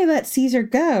not only let Caesar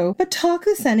go, but talked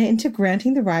the Senate into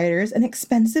granting the rioters an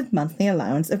expensive monthly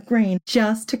allowance of grain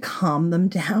just to calm them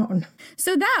down.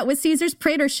 So that was Caesar's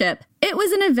praetorship. It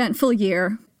was an eventful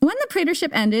year. When the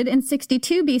praetorship ended in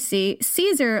 62 BC,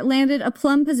 Caesar landed a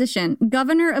plum position,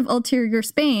 governor of ulterior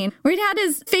Spain, where he'd had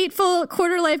his fateful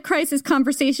quarter-life crisis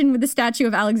conversation with the statue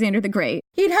of Alexander the Great.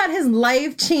 He'd had his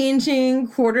life-changing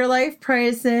quarter-life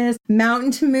crisis,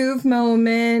 mountain-to-move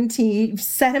moment. He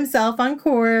set himself on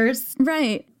course.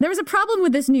 Right. There was a problem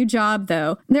with this new job,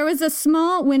 though. There was a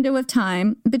small window of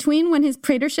time between when his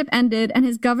praetorship ended and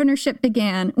his governorship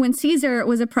began, when Caesar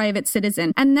was a private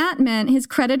citizen. And that meant his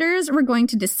creditors were going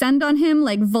to descend on him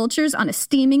like vultures on a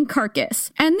steaming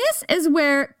carcass. And this is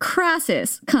where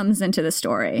Crassus comes into the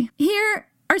story. Here,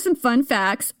 are some fun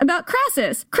facts about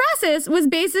Crassus. Crassus was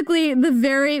basically the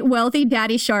very wealthy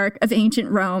daddy shark of ancient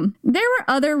Rome. There were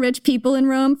other rich people in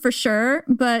Rome for sure,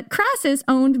 but Crassus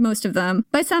owned most of them.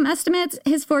 By some estimates,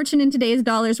 his fortune in today's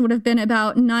dollars would have been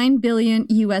about $9 billion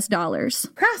US dollars.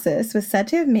 Crassus was said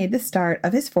to have made the start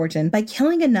of his fortune by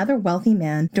killing another wealthy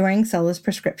man during Sulla's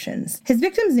prescriptions. His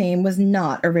victim's name was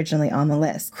not originally on the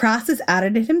list. Crassus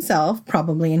added it himself,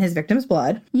 probably in his victim's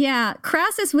blood. Yeah,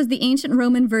 Crassus was the ancient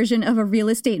Roman version of a real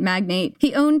estate magnate.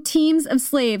 He owned teams of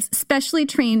slaves specially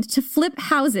trained to flip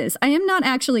houses. I am not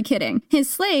actually kidding. His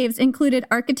slaves included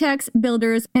architects,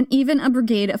 builders, and even a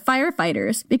brigade of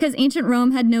firefighters, because ancient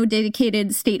Rome had no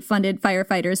dedicated state-funded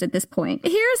firefighters at this point.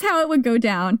 Here's how it would go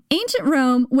down. Ancient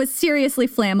Rome was seriously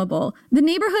flammable. The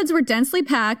neighborhoods were densely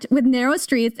packed with narrow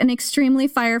streets and extremely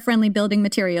fire-friendly building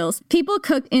materials. People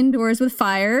cooked indoors with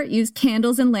fire, used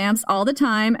candles and lamps all the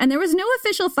time, and there was no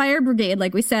official fire brigade,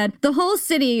 like we said. The whole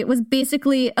city was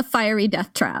basically a fiery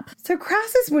death trap. So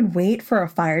Crassus would wait for a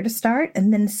fire to start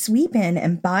and then sweep in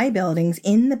and buy buildings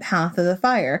in the path of the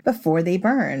fire before they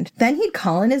burned. Then he'd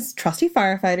call in his trusty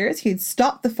firefighters who'd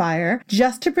stop the fire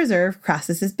just to preserve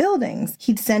Crassus's buildings.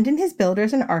 He'd send in his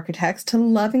builders and architects to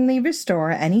lovingly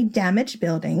restore any damaged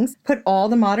buildings, put all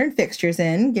the modern fixtures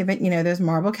in, give it, those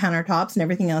marble countertops and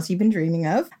everything else you've been dreaming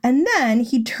of. And then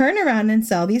he'd turn around and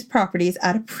sell these properties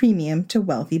at a premium to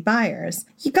wealthy buyers.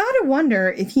 You gotta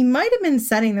wonder if he might have been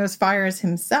setting those fires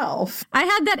himself. I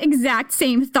had that exact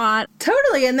same thought.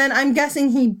 Totally. And then I'm guessing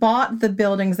he bought the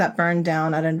buildings that burned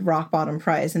down at a rock bottom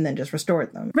price and then just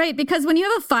restored them. Right, because when you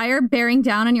have a fire bearing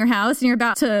down on your house and you're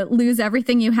about to lose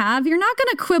everything you have, you're not going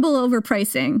to quibble over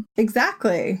pricing.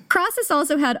 Exactly. Crassus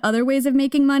also had other ways of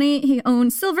making money. He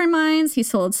owned silver mines, he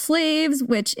sold slaves,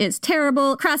 which is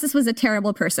terrible. Crassus was a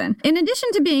terrible person. In addition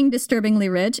to being disturbingly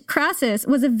rich, Crassus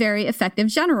was a very effective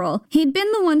general. He'd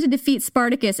been the one to defeat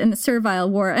Spartacus in the Servile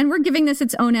War, and we're giving this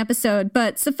its own episode,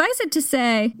 but suffice it to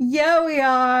say... Yeah, we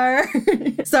are.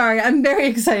 Sorry, I'm very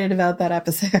excited about that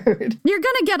episode. You're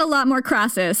gonna get a lot more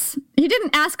Crassus. You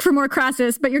didn't ask for more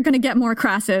Crassus, but you're gonna get more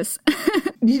Crassus.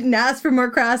 You didn't ask for more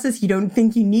Crassus. You don't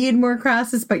think you need more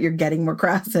Crassus, but you're getting more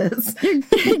Crassus.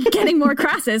 You're getting more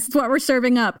Crassus. It's what we're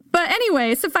serving up. But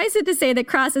anyway, suffice it to say that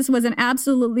Crassus was an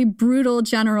absolutely brutal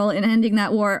general in ending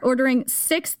that war, ordering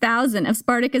 6,000 of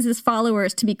Spartacus's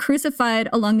followers to be crucified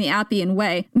along the Appian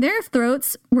Way. Their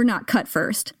throats were not cut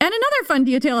first. And another fun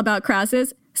detail about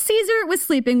Crassus, Caesar was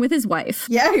sleeping with his wife.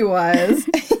 Yeah, he was.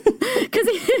 Because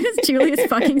he is Julius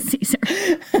fucking Caesar.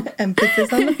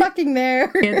 Emphasis on the fucking there.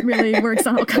 It really works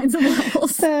on all kinds of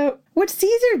levels. So what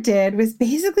Caesar did was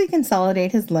basically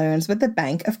consolidate his loans with the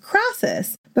Bank of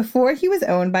Crassus. Before, he was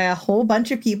owned by a whole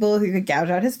bunch of people who could gouge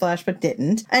out his flesh but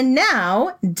didn't. And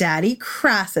now, Daddy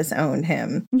Crassus owned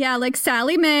him. Yeah, like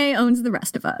Sally Mae owns the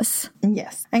rest of us.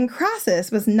 Yes. And Crassus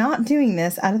was not doing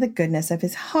this out of the goodness of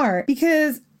his heart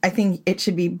because... I think it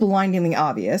should be blindingly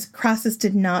obvious. Crassus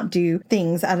did not do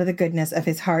things out of the goodness of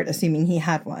his heart, assuming he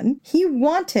had one. He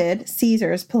wanted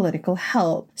Caesar's political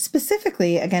help,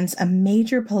 specifically against a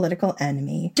major political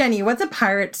enemy. Jenny, what's a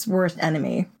pirate's worst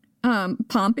enemy?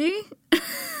 Pompey?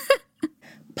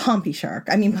 Pompey shark.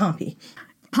 I mean Pompey.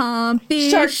 Pompey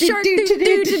shark, shark, do do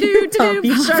do do do.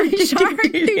 Pompey shark,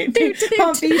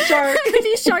 Pompey shark.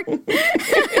 Pompey shark.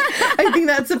 I think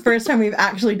that's the first time we've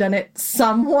actually done it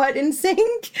somewhat in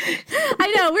sync. I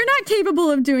know, we're not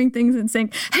capable of doing things in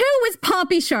sync. Who was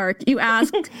Pompey Shark, you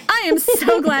asked? I am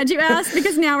so glad you asked,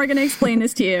 because now we're going to explain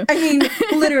this to you. I mean,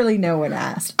 literally no one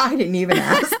asked. I didn't even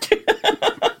ask.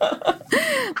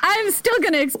 I'm still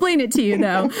going to explain it to you,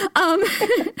 though.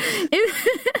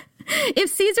 If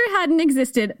Caesar hadn't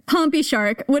existed, Pompey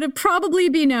Shark would have probably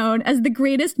been known as the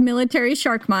greatest military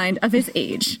shark mind of his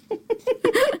age.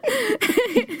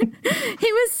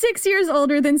 He was 6 years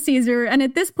older than Caesar, and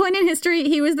at this point in history,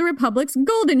 he was the Republic's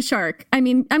golden shark. I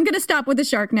mean, I'm going to stop with the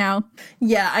shark now.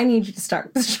 Yeah, I need you to start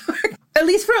with the shark. At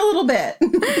least for a little bit.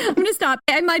 I'm going to stop.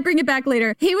 I might bring it back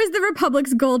later. He was the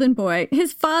Republic's golden boy.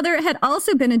 His father had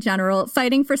also been a general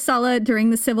fighting for Sulla during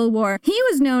the Civil War. He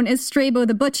was known as Strabo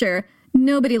the Butcher.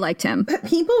 Nobody liked him. But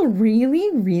people really,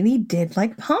 really did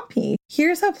like Pompey.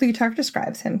 Here's how Plutarch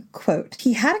describes him. Quote,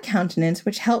 he had a countenance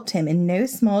which helped him in no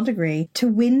small degree to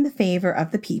win the favor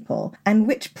of the people, and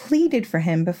which pleaded for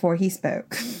him before he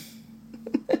spoke.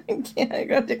 I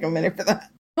gotta take a minute for that.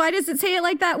 Why does it say it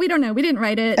like that? We don't know. We didn't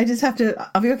write it. I just have to,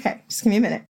 I'll be okay. Just give me a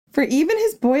minute. For even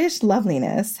his boyish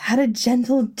loveliness had a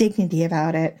gentle dignity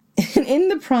about it, and in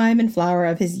the prime and flower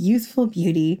of his youthful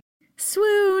beauty,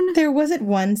 Swoon. There was at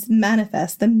once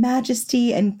manifest the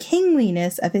majesty and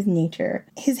kingliness of his nature.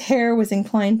 His hair was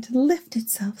inclined to lift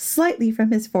itself slightly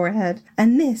from his forehead,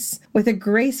 and this, with a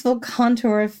graceful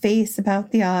contour of face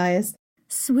about the eyes,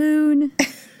 Swoon.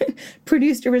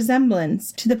 produced a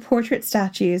resemblance to the portrait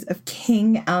statues of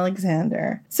King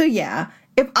Alexander. So yeah,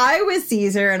 if I was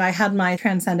Caesar and I had my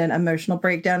transcendent emotional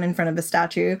breakdown in front of a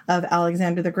statue of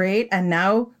Alexander the Great, and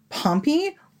now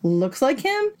Pompey looks like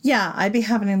him, yeah, I'd be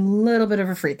having a little bit of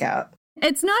a freak out.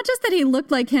 It's not just that he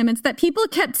looked like him, it's that people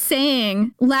kept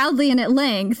saying loudly and at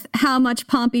length how much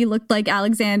Pompey looked like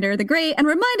Alexander the Great and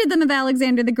reminded them of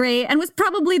Alexander the Great and was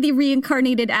probably the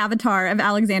reincarnated avatar of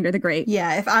Alexander the Great.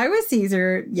 Yeah, if I was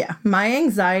Caesar, yeah, my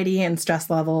anxiety and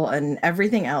stress level and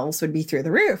everything else would be through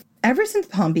the roof. Ever since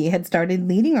Pompey had started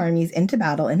leading armies into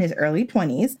battle in his early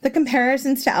 20s, the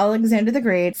comparisons to Alexander the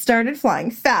Great started flying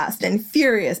fast and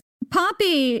furious.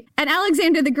 Pompey and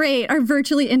Alexander the Great are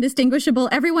virtually indistinguishable.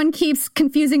 Everyone keeps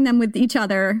confusing them with each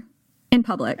other in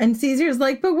public. And Caesar's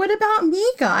like, but what about me,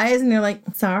 guys? And they're like,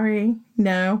 sorry,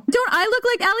 no. Don't I look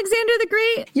like Alexander the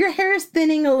Great? Your hair is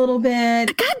thinning a little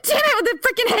bit. God damn it with the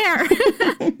freaking hair!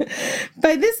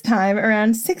 By this time,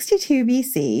 around 62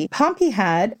 BC, Pompey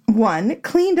had, 1,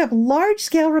 cleaned up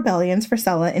large-scale rebellions for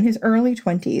Sulla in his early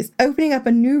 20s, opening up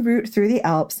a new route through the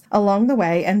Alps along the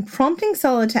way and prompting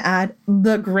Sulla to add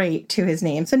the Great to his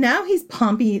name. So now he's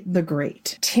Pompey the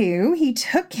Great. 2, he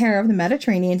took care of the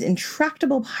Mediterranean's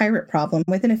intractable pirate problem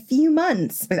within a few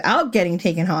months without getting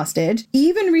taken hostage,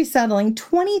 even resettling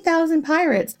 20,000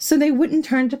 pirates so they wouldn't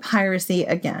turn to piracy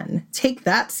again. Take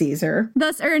that, Caesar.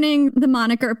 Thus earning the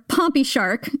moniker Pompey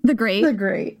Shark the Great. The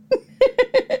Great.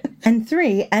 And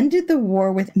 3, ended the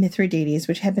war with Mithridates,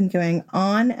 which had been going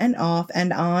on and off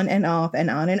and on and off and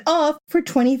on and off for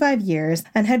 25 years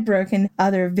and had broken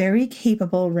other very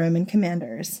capable Roman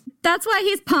commanders. That's why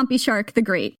he's Pompey Shark the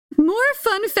Great. More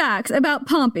fun facts about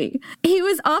Pompey. He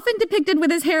was often depicted with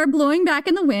his hair blowing back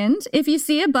in the wind. If you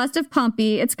see a bust of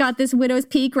Pompey, it's got this widow's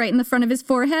peak right in the front of his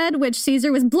forehead, which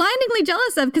Caesar was blindingly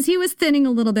jealous of because he was thinning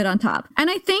a little bit on top. And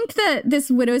I think that this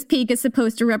widow's peak is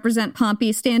supposed to represent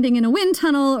Pompey standing in a wind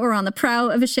tunnel or on the prow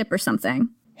of a ship or something.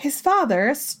 His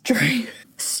father,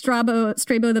 Strabo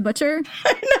the Butcher.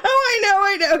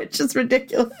 I know. It's just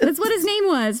ridiculous. That's what his name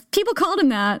was. People called him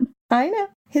that. I know.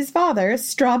 His father,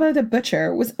 Strabo the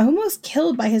Butcher, was almost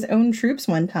killed by his own troops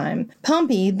one time.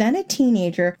 Pompey, then a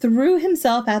teenager, threw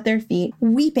himself at their feet,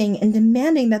 weeping and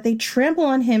demanding that they trample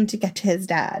on him to get to his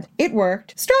dad. It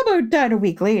worked. Strabo died a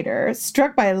week later,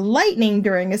 struck by lightning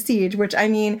during a siege, which, I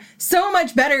mean, so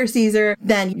much better, Caesar,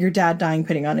 than your dad dying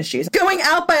putting on his shoes. Going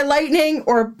out by lightning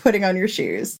or putting on your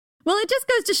shoes. Well, it just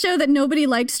goes to show that nobody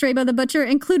liked Strabo the Butcher,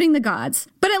 including the gods.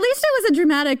 But at least it was a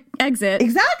dramatic exit.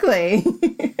 Exactly.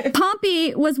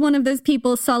 Pompey was one of those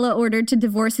people Sulla ordered to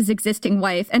divorce his existing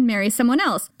wife and marry someone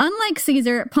else. Unlike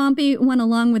Caesar, Pompey went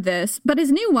along with this, but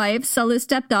his new wife, Sulla's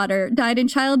stepdaughter, died in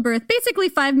childbirth basically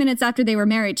 5 minutes after they were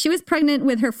married. She was pregnant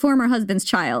with her former husband's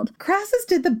child. Crassus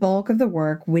did the bulk of the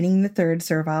work winning the Third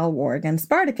Servile War against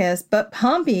Spartacus, but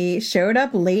Pompey showed up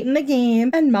late in the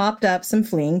game and mopped up some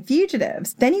fleeing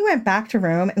fugitives. Then he went back to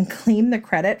Rome and claimed the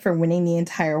credit for winning the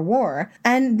entire war.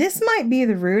 And this might be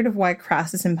the root of why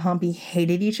Crassus and Pompey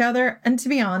hated each other. And to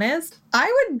be honest,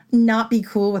 I would not be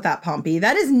cool with that, Pompey.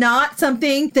 That is not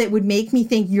something that would make me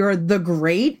think you're the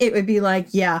great. It would be like,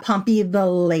 yeah, Pompey the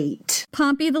late.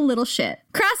 Pompey the little shit.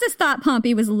 Crassus thought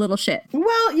Pompey was a little shit.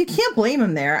 Well, you can't blame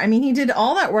him there. I mean, he did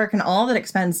all that work and all that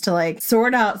expense to, like,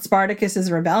 sort out Spartacus's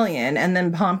rebellion. And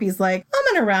then Pompey's like,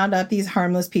 I'm going to round up these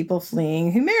harmless people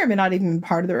fleeing who may or may not even be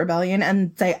part of the rebellion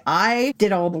and say, I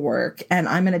did all the work and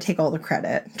I'm going to take all the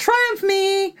credit. Triumph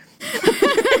me!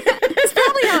 That's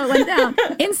probably how it went down.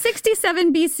 In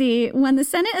 67 BC, when the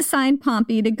Senate assigned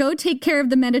Pompey to go take care of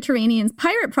the Mediterranean's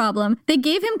pirate problem, they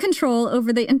gave him control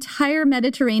over the entire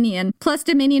Mediterranean, plus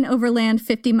dominion over land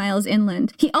 50 miles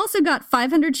inland. He also got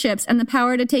 500 ships and the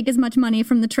power to take as much money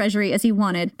from the treasury as he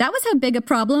wanted. That was how big a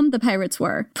problem the pirates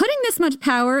were. Putting this much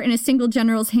power in a single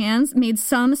general's hands made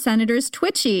some senators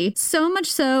twitchy, so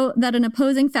much so that an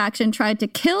opposing faction tried to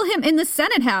kill him in the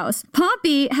Senate House.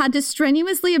 Pompey had to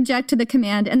strenuously object to the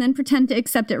command and then pretend to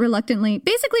accept it reluctantly,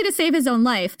 basically to save his own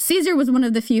life. Caesar was one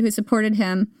of the few who supported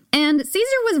him. And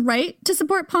Caesar was right to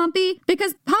support Pompey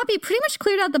because Pompey pretty much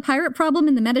cleared out the pirate problem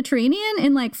in the Mediterranean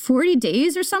in like 40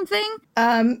 days or something.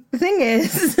 The thing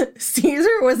is,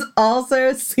 Caesar was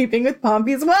also sleeping with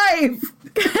Pompey's wife.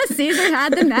 Caesar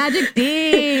had the magic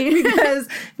D. Because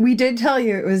we did tell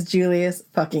you it was Julius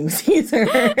fucking Caesar.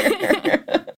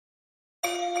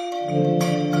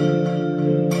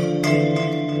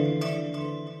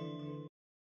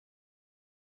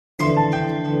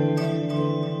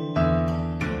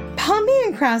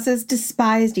 Crassus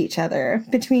despised each other.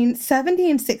 Between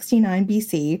 70 and 69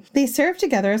 BC, they served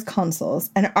together as consuls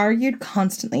and argued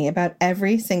constantly about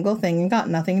every single thing and got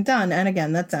nothing done. And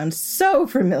again, that sounds so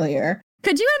familiar.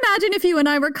 Could you imagine if you and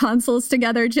I were consuls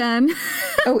together, Jen?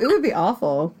 Oh, it would be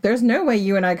awful. There's no way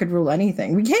you and I could rule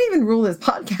anything. We can't even rule this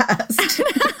podcast.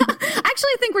 Actually,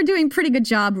 I think we're doing a pretty good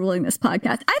job ruling this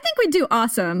podcast. I think we'd do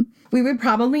awesome. We would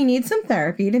probably need some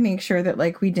therapy to make sure that,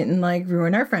 like, we didn't, like,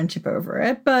 ruin our friendship over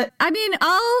it, but... I mean,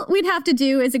 all we'd have to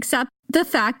do is accept the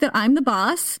fact that I'm the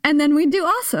boss, and then we'd do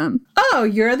awesome. Oh,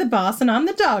 you're the boss and I'm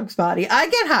the dog's body. I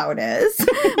get how it is.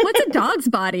 What's a dog's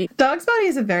body? Dog's body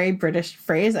is a very British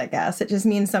phrase, I guess. It just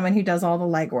means someone who does all the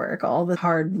legwork, all the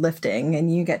hard lifting,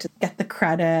 and you get to get the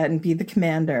credit and be the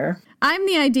commander. I'm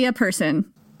the idea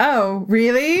person. Oh,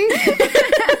 really?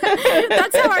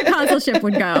 That's how our consulship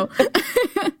would go.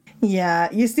 Yeah,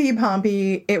 you see,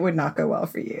 Pompey, it would not go well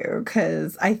for you,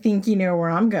 because I think you know where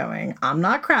I'm going. I'm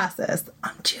not Crassus.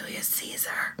 I'm Julius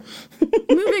Caesar.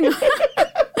 Moving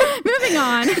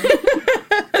on.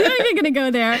 I'm not even going to go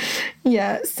there.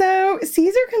 Yeah, so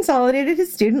Caesar consolidated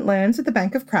his student loans with the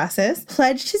Bank of Crassus,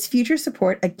 pledged his future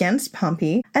support against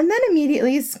Pompey, and then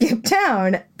immediately skipped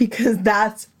town, because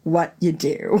that's what you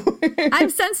do. I'm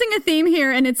sensing a theme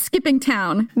here, and it's skipping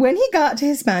town. When he got to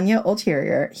Hispania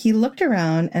Ulterior, he looked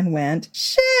around and went,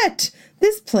 shit!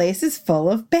 This place is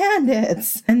full of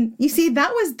bandits. And you see,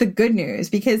 that was the good news,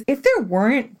 because if there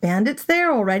weren't bandits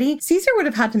there already, Caesar would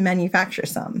have had to manufacture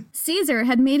some. Caesar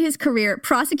had made his career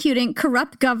prosecuting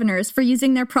corrupt governors for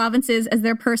using their provinces as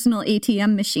their personal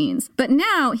ATM machines. But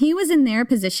now he was in their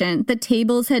position. The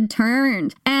tables had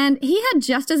turned, and he had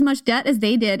just as much debt as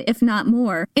they did, if not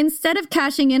more. Instead of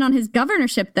cashing in on his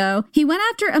governorship, though, he went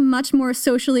after a much more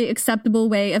socially acceptable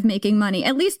way of making money,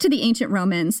 at least to the ancient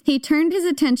Romans. He turned his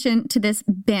attention to this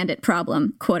bandit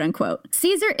problem, quote unquote.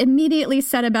 Caesar immediately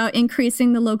set about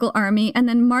increasing the local army and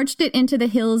then marched it into the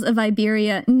hills of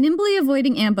Iberia, nimbly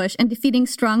avoiding ambush and defeating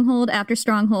stronghold after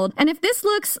stronghold. And if this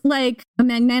looks like a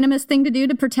magnanimous thing to do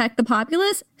to protect the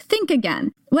populace, think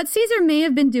again. What Caesar may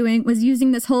have been doing was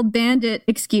using this whole bandit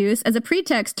excuse as a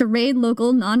pretext to raid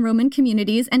local non-Roman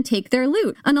communities and take their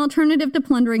loot, an alternative to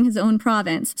plundering his own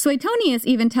province. Suetonius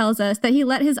even tells us that he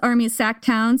let his armies sack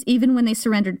towns even when they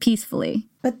surrendered peacefully.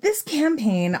 But this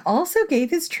campaign also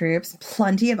gave his troops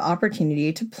plenty of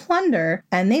opportunity to plunder,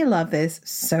 and they loved this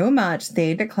so much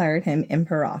they declared him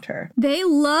imperator. They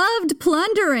loved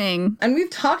plundering! And we've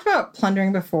talked about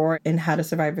plundering before in How to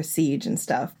Survive a Siege and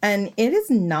stuff, and it is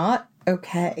not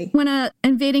okay. When an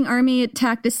invading army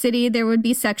attacked a city, there would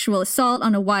be sexual assault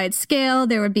on a wide scale,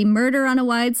 there would be murder on a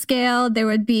wide scale, there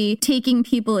would be taking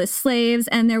people as slaves,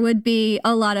 and there would be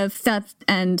a lot of theft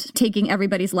and taking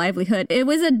everybody's livelihood. It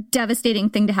was a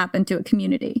devastating thing to happen to a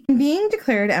community. Being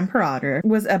declared imperator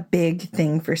was a big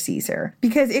thing for Caesar,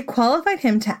 because it qualified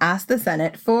him to ask the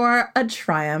Senate for a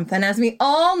triumph. And as we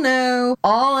all know,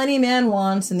 all any man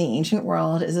wants in the ancient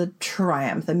world is a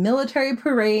triumph, a military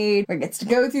parade where he gets to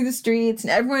go through the streets and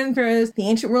everyone throws the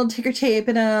ancient world ticker tape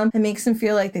at them and makes them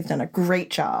feel like they've done a great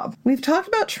job. We've talked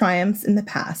about triumphs in the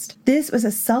past. This was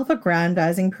a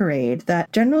self-aggrandizing parade that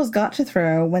generals got to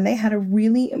throw when they had a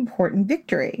really important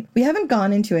victory. We haven't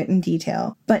gone into it in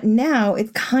detail, but now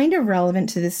it's kind of relevant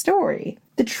to this story.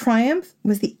 The triumph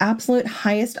was the absolute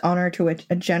highest honor to which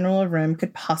a general of Rome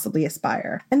could possibly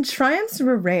aspire. And triumphs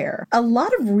were rare. A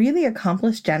lot of really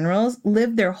accomplished generals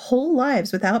lived their whole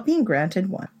lives without being granted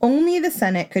one. Only the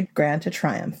Senate could grant a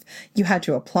triumph. You had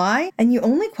to apply, and you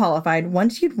only qualified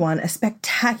once you'd won a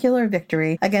spectacular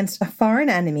victory against a foreign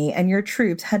enemy and your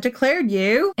troops had declared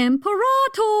you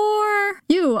Imperator!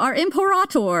 You are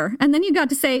Imperator. And then you got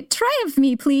to say, triumph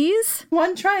me, please.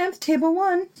 One triumph, table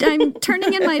one. I'm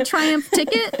turning in my triumph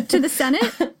ticket to the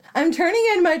Senate. I'm turning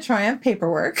in my triumph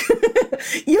paperwork.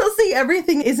 You'll see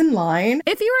everything is in line.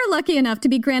 If you were lucky enough to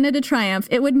be granted a triumph,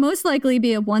 it would most likely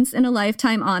be a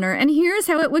once-in-a-lifetime honor, and here's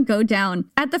how it would go down.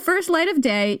 At the first light of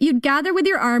day, you'd gather with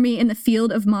your army in the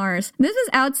field of Mars. This is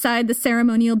outside the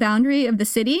ceremonial boundary of the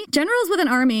city. Generals with an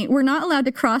army were not allowed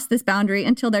to cross this boundary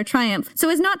until their triumph, so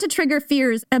as not to trigger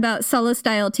fears about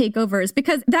Sulla-style takeovers,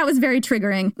 because that was very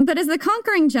triggering. But as the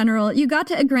conquering general, you got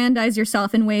to aggrandize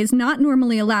yourself in ways not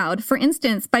normally allowed. For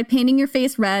instance, by painting your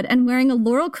face red and wearing a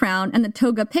laurel crown and the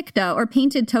toga picta, or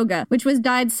painted toga, which was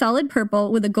dyed solid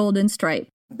purple with a golden stripe.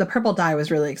 The purple dye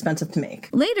was really expensive to make.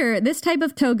 Later, this type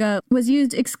of toga was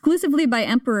used exclusively by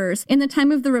emperors. In the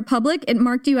time of the Republic, it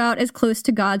marked you out as close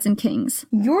to gods and kings.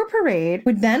 Your parade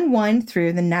would then wind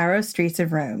through the narrow streets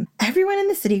of Rome. Everyone in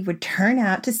the city would turn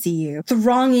out to see you,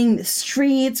 thronging the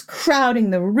streets, crowding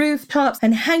the rooftops,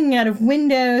 and hanging out of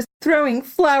windows. throwing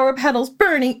flower petals,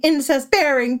 burning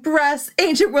incest-bearing breasts,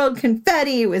 ancient world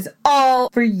confetti. It was all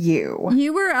for you.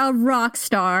 You were a rock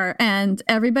star, and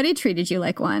everybody treated you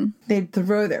like one. They'd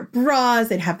throw their bras,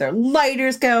 they'd have their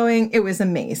lighters going. It was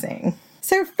amazing.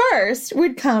 So first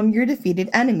would come your defeated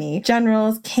enemy,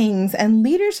 generals, kings, and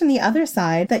leaders from the other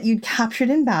side that you'd captured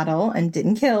in battle and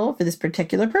didn't kill for this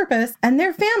particular purpose, and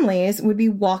their families would be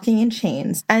walking in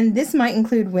chains, and this might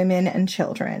include women and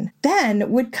children.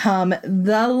 Then would come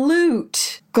the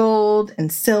loot. Gold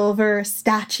and silver,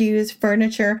 statues,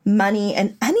 furniture, money,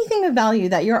 and anything of value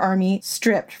that your army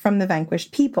stripped from the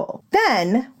vanquished people.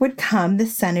 Then would come the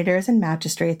senators and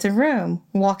magistrates of Rome,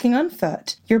 walking on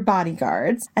foot, your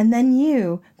bodyguards, and then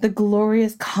you, the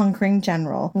glorious conquering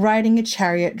general, riding a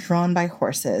chariot drawn by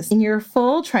horses. In your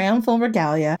full triumphal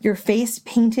regalia, your face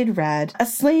painted red, a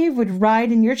slave would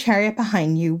ride in your chariot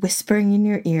behind you, whispering in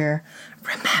your ear,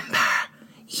 "Remember,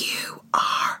 you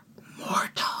are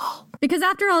mortal." Because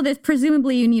after all this,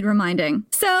 presumably you need reminding.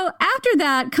 So after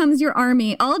that comes your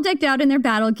army, all decked out in their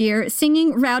battle gear,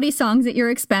 singing rowdy songs at your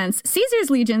expense.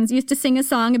 Caesar's legions used to sing a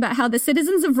song about how the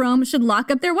citizens of Rome should lock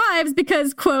up their wives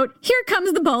because, quote, "Here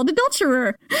comes the bald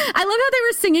adulterer." I love how they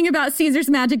were singing about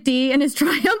Caesar's magic D and his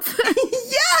triumph.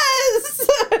 Yes!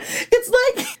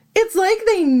 It's like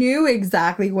they knew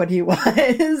exactly what he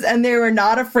was, and they were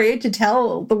not afraid to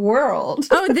tell the world.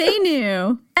 Oh, they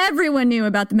knew. Everyone knew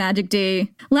about the magic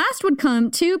D. Last would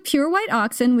come 2 pure white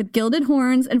oxen with gilded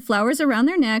horns and flowers around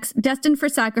their necks, destined for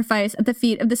sacrifice at the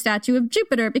feet of the statue of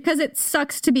Jupiter, because it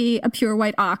sucks to be a pure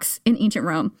white ox in ancient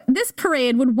Rome. This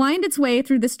parade would wind its way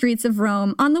through the streets of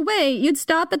Rome. On the way, you'd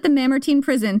stop at the Mamertine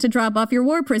prison to drop off your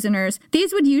war prisoners.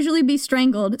 These would usually be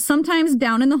strangled, sometimes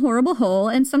down in the horrible hole,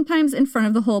 and sometimes in front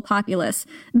of the whole populace.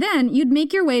 Then you'd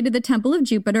make your way to the Temple of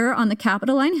Jupiter on the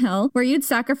Capitoline Hill, where you'd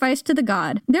sacrifice to the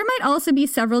god. There might also be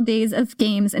several days of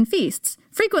games and feasts.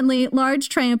 Frequently, large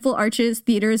triumphal arches,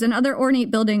 theaters, and other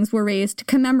ornate buildings were raised to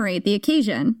commemorate the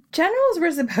occasion. Generals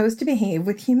were supposed to behave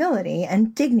with humility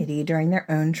and dignity during their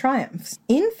own triumphs.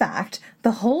 In fact,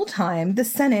 the whole time, the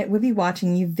Senate would be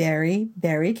watching you very,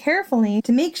 very carefully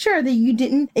to make sure that you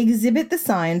didn't exhibit the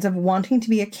signs of wanting to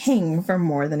be a king for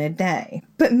more than a day.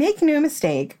 But make no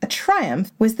mistake, a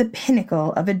triumph was the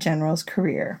pinnacle of a general's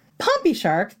career. Pompey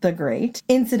Shark, the Great,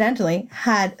 incidentally,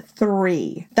 had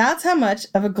 3. That's how much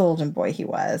of a golden boy he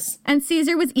was. And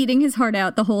Caesar was eating his heart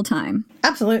out the whole time.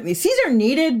 Absolutely. Caesar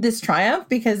needed this triumph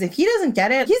because if he doesn't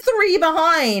get it, he's 3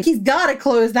 behind. He's got to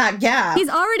close that gap. He's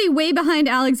already way behind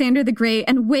Alexander the Great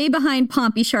and way behind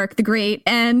Pompey Shark the Great,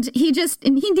 and he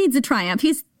needs a triumph.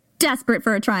 He's desperate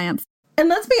for a triumph. And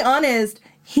let's be honest,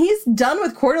 he's done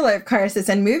with quarter-life crisis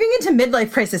and moving into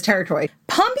midlife crisis territory.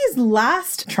 Pompey's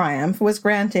last triumph was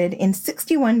granted in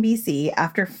 61 BC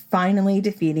after finally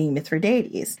defeating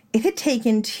Mithridates. It had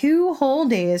taken 2 whole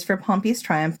days for Pompey's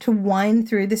triumph to wind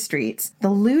through the streets. The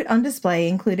loot on display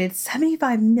included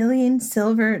 75 million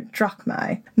silver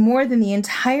drachmae, more than the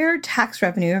entire tax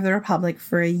revenue of the Republic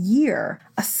for a year.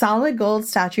 A solid gold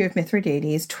statue of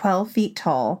Mithridates, 12 feet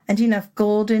tall, and enough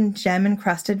golden,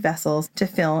 gem-encrusted vessels to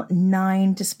fill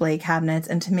 9 display cabinets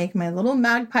and to make my little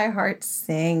magpie heart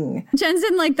sing. Jen's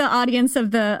in like the audience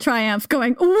of the triumph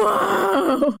going,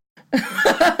 whoa! And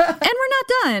we're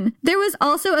not done. There was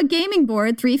also a gaming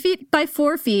board 3 feet by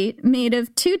 4 feet made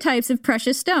of 2 types of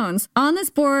precious stones. On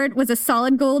this board was a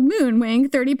solid gold moon weighing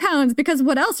 30 pounds because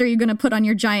what else are you going to put on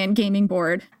your giant gaming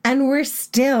board? And we're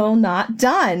still not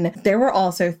done. There were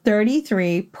also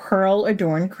 33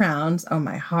 pearl-adorned crowns. Oh,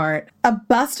 my heart. A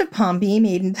bust of Pompey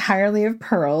made entirely of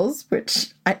pearls,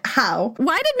 how?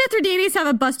 Why did Mithridates have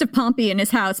a bust of Pompey in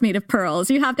his house made of pearls?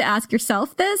 You have to ask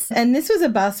yourself this. And this was a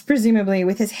bust, presumably,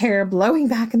 with his hair blowing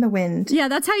back in the wind. Yeah,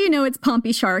 that's how you know it's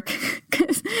Pompey Shark,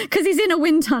 because he's in a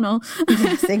wind tunnel.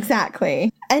 Yes,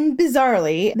 exactly. And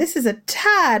bizarrely, this is a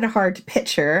tad hard to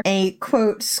picture, a,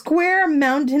 quote, square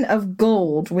mountain of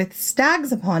gold with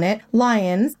stags upon it,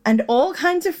 lions, and all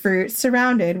kinds of fruit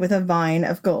surrounded with a vine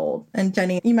of gold. And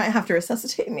Jenny, you might have to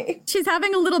resuscitate me. She's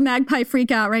having a little magpie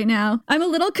freak out right now. I'm a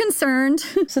little concerned.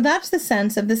 So that's the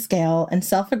sense of the scale and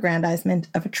self-aggrandizement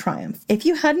of a triumph. If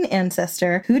you had an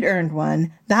ancestor who'd earned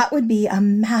one, that would be a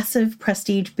massive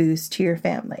prestige boost to your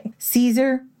family.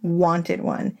 Caesar wanted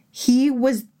one. He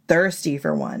was thirsty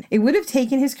for one. It would have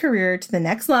taken his career to the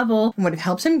next level and would have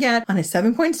helped him get on his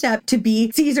 7-point step to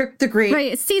be Caesar the Great.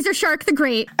 Right, Caesar Shark the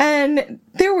Great. And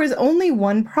there was only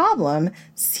one problem.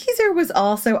 Caesar was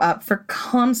also up for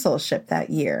consulship that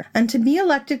year. And to be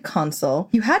elected consul,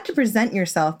 you had to present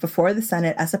yourself before the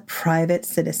Senate as a private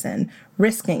citizen,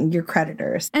 risking your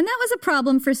creditors. And that was a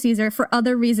problem for Caesar for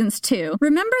other reasons too.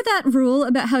 Remember that rule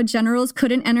about how generals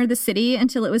couldn't enter the city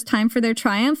until it was time for their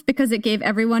triumph because it gave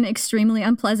everyone extremely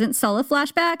unpleasant Sulla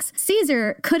flashbacks?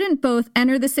 Caesar couldn't both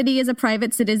enter the city as a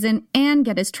private citizen and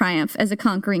get his triumph as a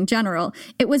conquering general.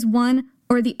 It was one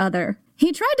or the other.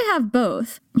 He tried to have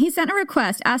both. He sent a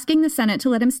request asking the Senate to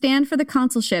let him stand for the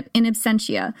consulship in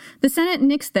absentia. The Senate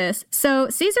nixed this, so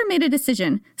Caesar made a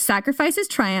decision: sacrifice his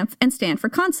triumph and stand for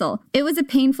consul. It was a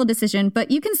painful decision, but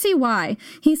you can see why.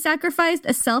 He sacrificed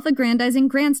a self-aggrandizing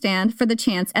grandstand for the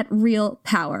chance at real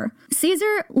power.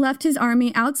 Caesar left his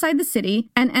army outside the city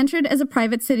and entered as a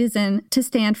private citizen to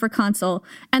stand for consul,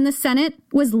 and the Senate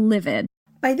was livid.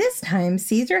 By this time,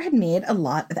 Caesar had made a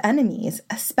lot of enemies,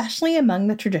 especially among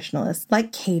the traditionalists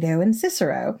like Cato and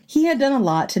Cicero. He had done a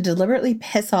lot to deliberately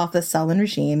piss off the Sullan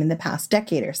regime in the past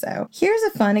decade or so. Here's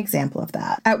a fun example of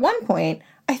that. At one point,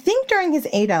 I think during his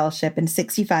aedileship in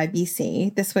 65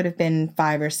 BC, this would have been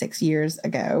 5 or 6 years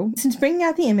ago, since bringing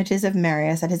out the images of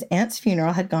Marius at his aunt's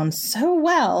funeral had gone so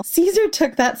well, Caesar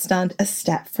took that stunt a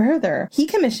step further. He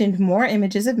commissioned more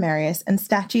images of Marius and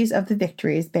statues of the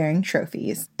victories bearing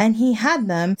trophies, and he had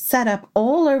them set up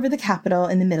all over the Capitol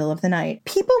in the middle of the night.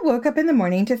 People woke up in the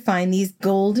morning to find these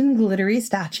golden glittery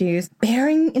statues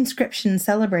bearing inscriptions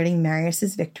celebrating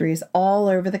Marius's victories all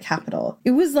over the Capitol.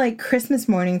 It was like Christmas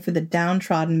morning for the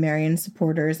downtrodden Marian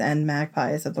supporters and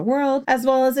magpies of the world, as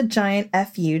well as a giant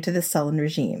FU to the Sullan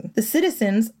regime. The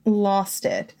citizens lost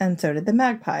it, and so did the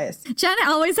magpies. Janet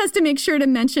always has to make sure to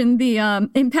mention the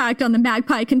impact on the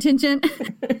magpie contingent.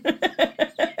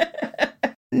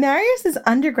 Marius's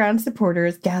underground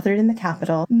supporters gathered in the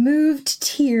Capitol, moved to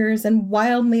tears and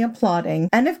wildly applauding.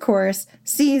 And of course,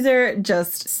 Caesar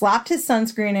just slapped his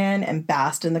sunscreen in and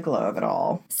basked in the glow of it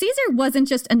all. Caesar wasn't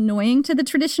just annoying to the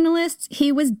traditionalists, he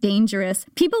was dangerous.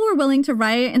 People were willing to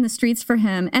riot in the streets for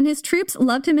him, and his troops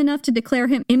loved him enough to declare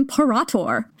him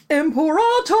Imperator.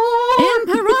 Imperator!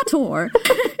 Imperator!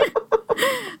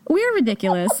 We're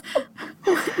ridiculous.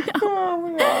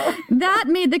 That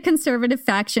made the conservative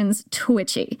factions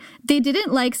twitchy. They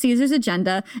didn't like Caesar's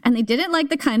agenda, and they didn't like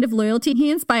the kind of loyalty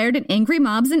he inspired in angry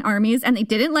mobs and armies, and they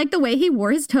didn't like the way he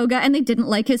wore his toga, and they didn't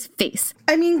like his face.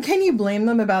 I mean, can you blame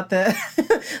them about the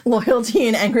loyalty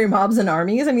in angry mobs and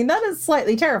armies? I mean, that is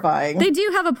slightly terrifying. They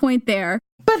do have a point there.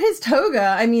 But his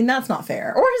toga, I mean, that's not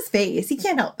fair. Or his face. He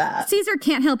can't help that. Caesar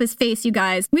can't help his face, you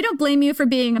guys. We don't blame you for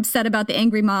being upset about the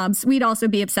angry mobs. We'd also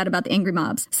be upset about the angry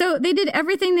mobs. So they did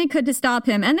everything they could to stop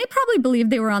him, and they probably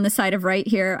believed they were on the side of right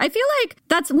here. I feel like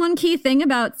that's one key thing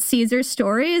about Caesar's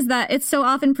story is that it's so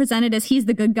often presented as he's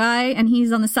the good guy and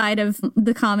he's on the side of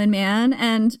the common man,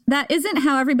 and that isn't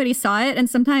how everybody saw it, and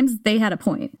sometimes they had a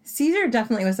point. Caesar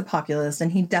definitely was a populist,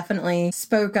 and he definitely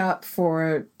spoke up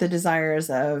for the desires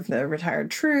of the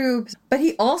retired troops, but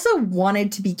he also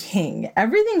wanted to be king.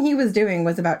 Everything he was doing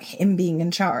was about him being in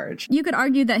charge. You could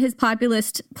argue that his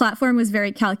populist platform was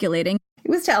very calculating. It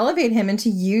was to elevate him and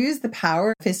to use the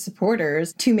power of his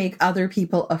supporters to make other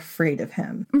people afraid of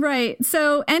him. Right.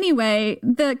 So anyway,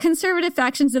 the conservative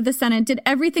factions of the Senate did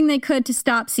everything they could to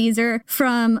stop Caesar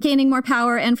from gaining more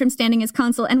power and from standing as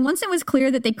consul. And once it was clear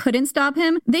that they couldn't stop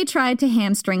him, they tried to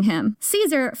hamstring him.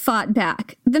 Caesar fought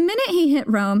back. The minute he hit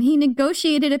Rome, he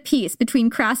negotiated a peace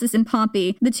between Crassus and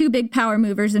Pompey, the two big power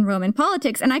movers in Roman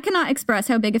politics. And I cannot express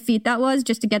how big a feat that was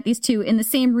just to get these two in the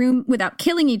same room without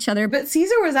killing each other. But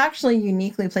Caesar was actually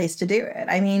uniquely placed to do it.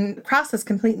 I mean, Crassus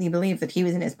completely believed that he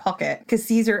was in his pocket because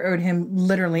Caesar owed him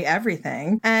literally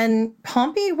everything. And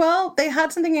Pompey, well, they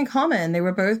had something in common. They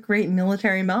were both great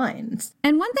military minds.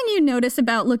 And one thing you notice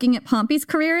about looking at Pompey's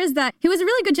career is that he was a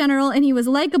really good general and he was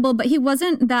likable, but he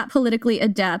wasn't that politically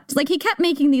adept. Like, he kept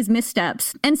making these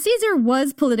missteps. And Caesar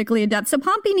was politically adept, so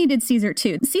Pompey needed Caesar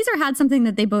too. Caesar had something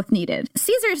that they both needed.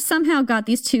 Caesar somehow got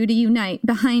these two to unite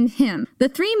behind him. The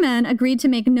three men agreed to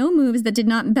make no moves that did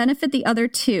not benefit the other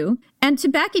two, and to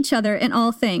back each other in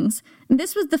all things.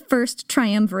 This was the first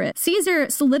triumvirate. Caesar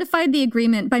solidified the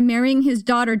agreement by marrying his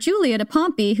daughter Julia to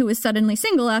Pompey, who was suddenly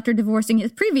single after divorcing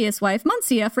his previous wife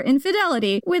Muncia for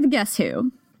infidelity, with guess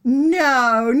who?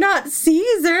 No, not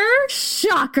Caesar.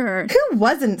 Shocker. Who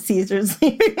wasn't Caesar's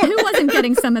leaving? Who wasn't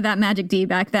getting some of that magic D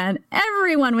back then?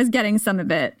 Everyone was getting some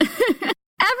of it.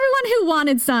 Everyone who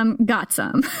wanted some got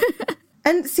some.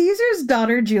 And Caesar's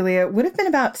daughter, Julia, would have been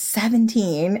about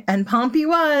 17, and Pompey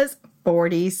was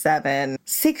 47.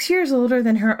 6 years older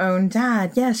than her own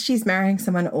dad. Yes, she's marrying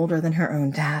someone older than her own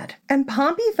dad. And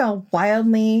Pompey fell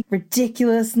wildly,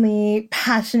 ridiculously,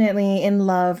 passionately in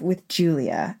love with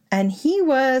Julia, and he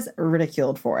was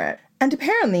ridiculed for it. And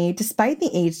apparently, despite the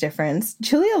age difference,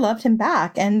 Julia loved him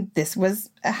back, and this was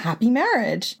a happy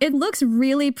marriage. It looks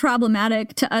really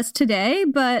problematic to us today,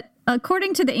 but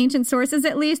according to the ancient sources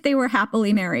at least, they were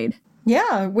happily married.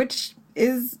 Yeah, which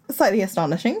is slightly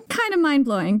astonishing. Kind of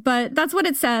mind-blowing, but that's what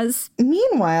it says.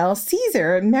 Meanwhile,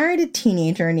 Caesar married a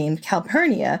teenager named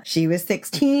Calpurnia. She was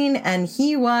 16 and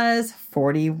he was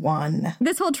 41.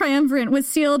 This whole triumvirate was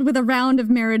sealed with a round of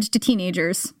marriage to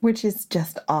teenagers. Which is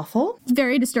just awful.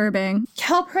 Very disturbing.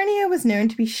 Calpurnia was known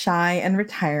to be shy and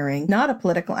retiring, not a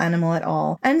political animal at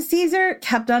all. And Caesar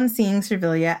kept on seeing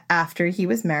Servilia after he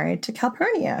was married to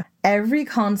Calpurnia. Every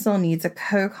consul needs a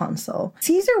co-consul.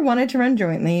 Caesar wanted to run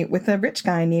jointly with a rich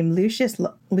guy named Lucius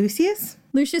Lucius?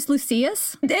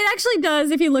 It actually does,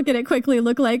 if you look at it quickly,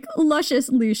 look like Luscious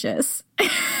Lucius.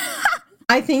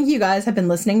 I think you guys have been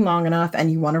listening long enough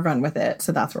and you want to run with it,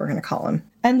 so that's what we're going to call him.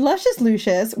 And Luscious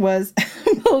Lucius was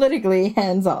politically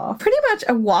hands-off. Pretty much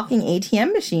a walking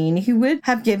ATM machine who would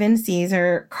have given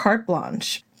Caesar carte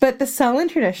blanche. But the sullen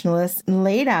traditionalists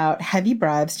laid out heavy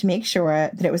bribes to make sure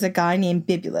that it was a guy named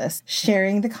Bibulus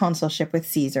sharing the consulship with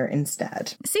Caesar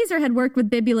instead. Caesar had worked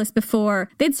with Bibulus before.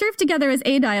 They'd served together as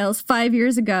aediles 5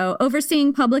 years ago,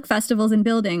 overseeing public festivals and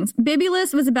buildings.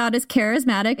 Bibulus was about as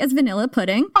charismatic as vanilla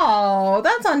pudding. Oh,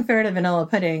 that's unfair to vanilla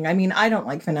pudding. I mean, I don't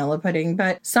like vanilla pudding,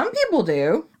 but some people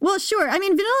do. Well, sure. I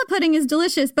mean, vanilla pudding is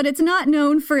delicious, but it's not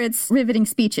known for its riveting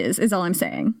speeches, is all I'm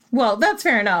saying. Well, that's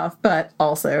fair enough, but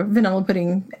also vanilla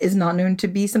pudding is not known to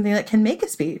be something that can make a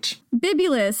speech.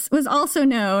 Bibulus was also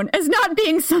known as not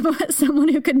being someone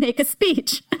who could make a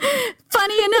speech.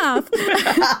 Funny enough.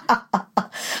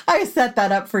 I set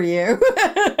that up for you.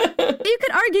 You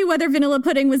could argue whether vanilla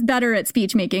pudding was better at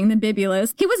speech making than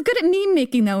Bibulus. He was good at meme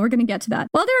making, though. We're going to get to that.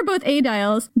 While they were both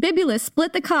aediles, Bibulus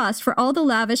split the cost for all the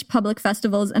lavish public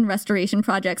festivals and restoration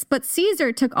projects, but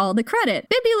Caesar took all the credit.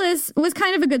 Bibulus was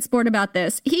kind of a good sport about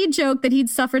this. He joked that he'd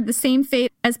suffered the same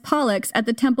fate as Pollux at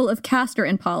the Temple of Castor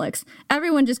in Pollux.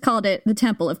 Everyone just called it the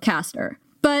Temple of Castor.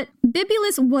 But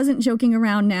Bibulus wasn't joking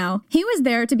around now. He was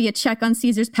there to be a check on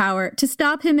Caesar's power, to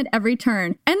stop him at every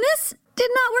turn. And this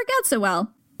did not work out so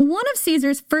well. One of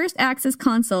Caesar's first acts as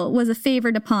consul was a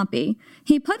favor to Pompey.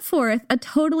 He put forth a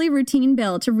totally routine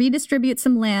bill to redistribute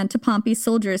some land to Pompey's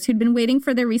soldiers who'd been waiting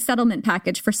for their resettlement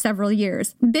package for several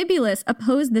years. Bibulus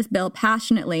opposed this bill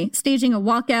passionately, staging a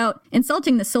walkout,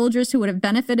 insulting the soldiers who would have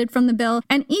benefited from the bill,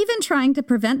 and even trying to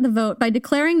prevent the vote by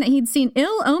declaring that he'd seen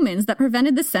ill omens that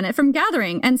prevented the Senate from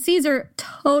gathering. And Caesar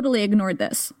totally ignored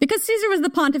this, because Caesar was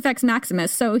the Pontifex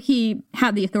Maximus, so he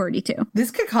had the authority to. This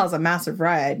could cause a massive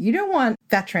riot. You don't want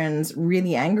veterans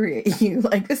really angry at you.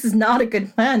 Like, this is not a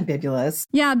good plan, Bibulus.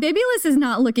 Yeah, Bibulus is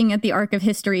not looking at the arc of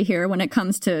history here when it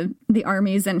comes to the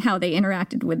armies and how they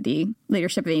interacted with the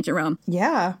leadership of ancient Rome.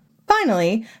 Yeah.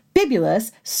 Finally,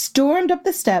 Bibulus stormed up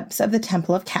the steps of the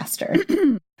Temple of Castor.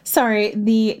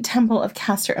 The Temple of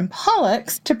Castor and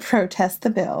Pollux to protest the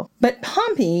bill. But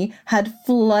Pompey had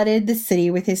flooded the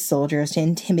city with his soldiers to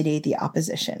intimidate the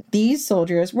opposition. These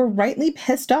soldiers were rightly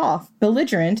pissed off,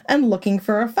 belligerent, and looking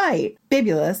for a fight.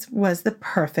 Bibulus was the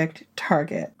perfect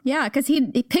target. Yeah, because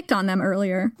he picked on them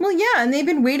earlier. Well, yeah, and they've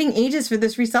been waiting ages for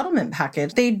this resettlement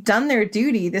package. They'd done their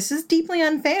duty. This is deeply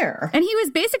unfair. And he was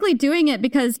basically doing it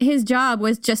because his job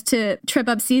was just to trip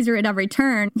up Caesar at every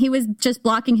turn. He was just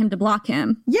blocking him to block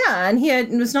him. Yeah, and he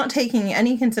was not taking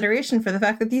any consideration for the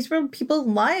fact that these were people's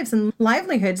lives and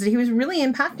livelihoods that he was really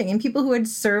impacting, and people who had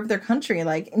served their country.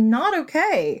 Like, not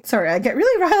okay. Sorry, I get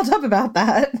really riled up about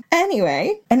that.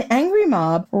 Anyway, an angry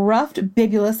mob roughed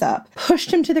Bibulus up,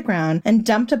 pushed him to the ground, and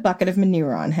dumped a bucket of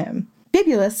manure on him.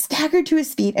 Bibulus staggered to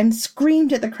his feet and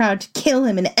screamed at the crowd to kill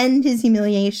him and end his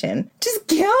humiliation. Just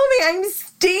kill me, I'm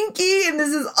stinky, and this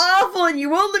is awful, and you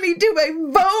won't let me do my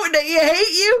vote, and I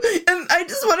hate you, and I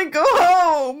just want to go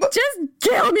home. Just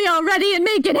kill me already and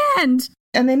make an end.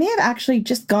 And they may have actually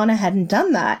just gone ahead and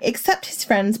done that, except his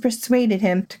friends persuaded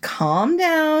him to calm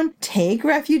down, take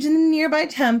refuge in the nearby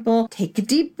temple, take a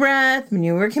deep breath,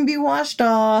 manure can be washed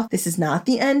off. This is not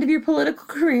the end of your political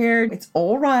career. It's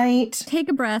all right. Take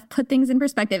a breath, put things in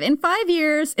perspective. In 5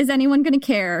 years, is anyone going to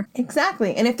care?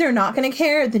 Exactly. And if they're not going to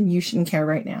care, then you shouldn't care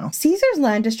right now. Caesar's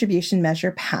land distribution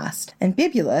measure passed, and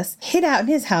Bibulus hid out in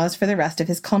his house for the rest of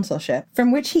his consulship,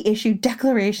 from which he issued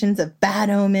declarations of bad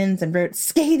omens and wrote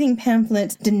scathing pamphlets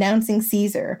denouncing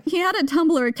Caesar. He had a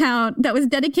Tumblr account that was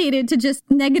dedicated to just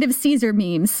negative Caesar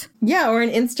memes. Yeah, or an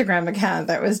Instagram account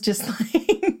that was just like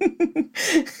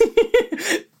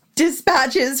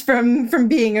dispatches from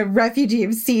being a refugee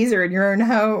of Caesar in your own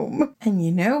home. And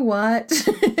you know what?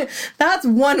 That's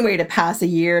one way to pass a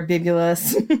year,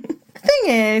 Bibulus. The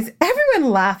thing is,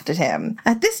 everyone laughed at him.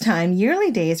 At this time, yearly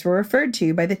days were referred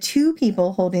to by the two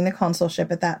people holding the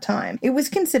consulship at that time. It was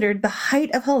considered the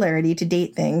height of hilarity to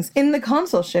date things in the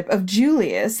consulship of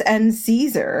Julius and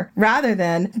Caesar, rather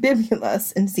than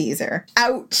Bibulus and Caesar.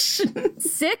 Ouch!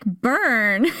 Sick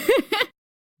burn!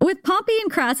 With Pompey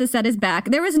and Crassus at his back,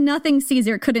 there was nothing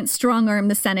Caesar couldn't strong-arm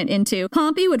the Senate into.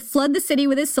 Pompey would flood the city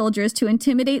with his soldiers to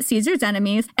intimidate Caesar's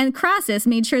enemies, and Crassus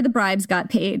made sure the bribes got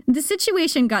paid. The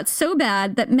situation got so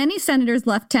bad that many senators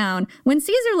left town. When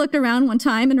Caesar looked around one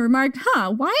time and remarked,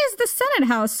 why is the Senate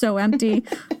house so empty?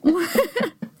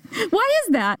 Why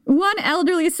is that? One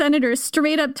elderly senator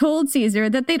straight up told Caesar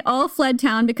that they'd all fled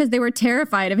town because they were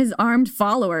terrified of his armed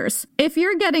followers. If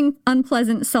you're getting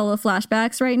unpleasant Sulla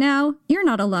flashbacks right now, you're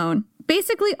not alone.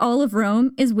 Basically, all of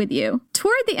Rome is with you.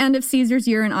 Toward the end of Caesar's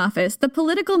year in office, the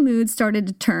political mood started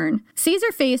to turn.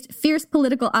 Caesar faced fierce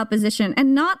political opposition,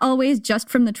 and not always just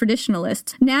from the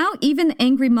traditionalists. Now, even the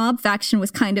angry mob faction was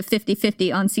kind of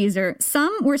 50-50 on Caesar.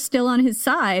 Some were still on his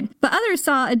side, but others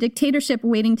saw a dictatorship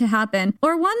waiting to happen,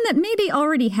 or one that maybe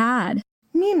already had.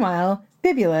 Meanwhile,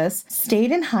 Bibulus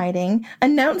stayed in hiding,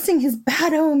 announcing his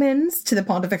bad omens to the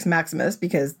Pontifex Maximus,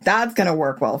 because that's going to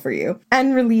work well for you,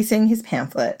 and releasing his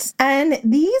pamphlets. And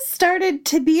these started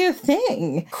to be a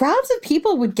thing. Crowds of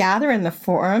people would gather in the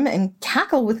forum and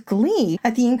cackle with glee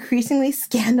at the increasingly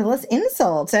scandalous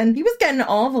insults, and he was getting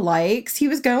all the likes. He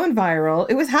was going viral.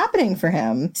 It was happening for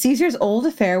him. Caesar's old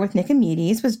affair with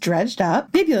Nicomedes was dredged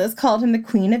up. Bibulus called him the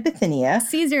Queen of Bithynia.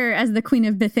 Caesar as the Queen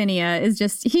of Bithynia is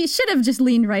just, he should have just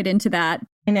leaned right into that.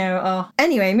 I know. Oh.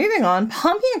 Anyway, moving on.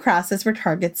 Pompey and Crassus were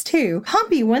targets too.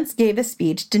 Pompey once gave a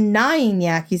speech denying the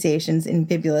accusations in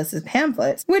Bibulus's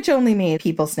pamphlets, which only made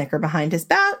people snicker behind his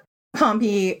back.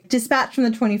 Pompey, dispatched from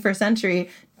the 21st century,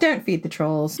 don't feed the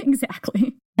trolls.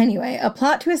 Exactly. Anyway, a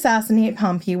plot to assassinate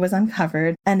Pompey was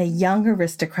uncovered, and a young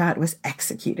aristocrat was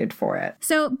executed for it.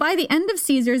 So, by the end of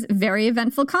Caesar's very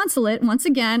eventful consulate, once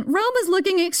again, Rome was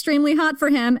looking extremely hot for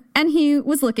him, and he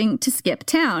was looking to skip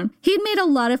town. He'd made a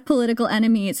lot of political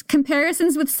enemies.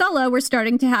 Comparisons with Sulla were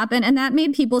starting to happen, and that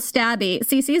made people stabby.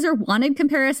 See, Caesar wanted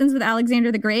comparisons with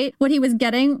Alexander the Great. What he was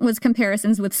getting was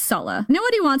comparisons with Sulla.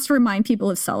 Nobody wants to remind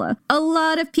people of Sulla. A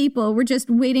lot of people were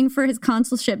just waiting for his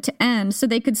consulship to end so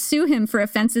they could sue him for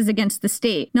offenses against the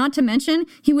state. Not to mention,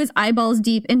 he was eyeballs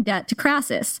deep in debt to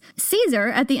Crassus. Caesar,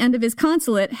 at the end of his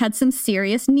consulate, had some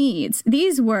serious needs.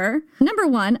 These were, number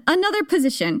one, another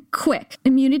position, quick.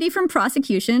 Immunity from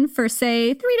prosecution for,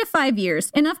 say, 3 to 5 years.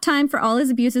 Enough time for all his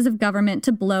abuses of government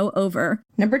to blow over.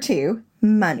 Number two,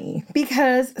 money.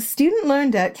 Because student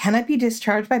loan debt cannot be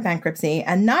discharged by bankruptcy,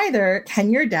 and neither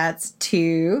can your debts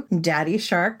to Daddy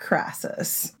Shark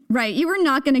Crassus. Right, you were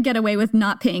not going to get away with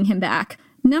not paying him back.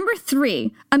 Number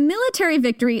 3, a military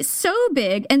victory so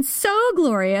big and so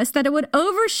glorious that it would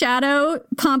overshadow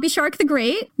Pompey Shark the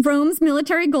Great, Rome's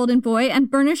military golden boy, and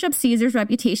burnish up Caesar's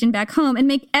reputation back home and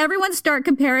make everyone start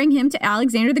comparing him to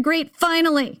Alexander the Great,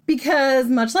 finally. Because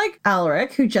much like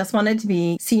Alaric, who just wanted to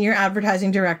be senior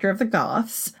advertising director of the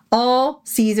Goths, all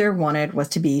Caesar wanted was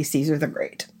to be Caesar the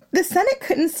Great. The Senate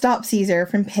couldn't stop Caesar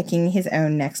from picking his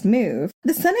own next move.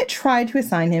 The Senate tried to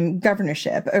assign him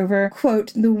governorship over,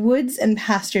 quote, the woods and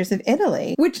pastures of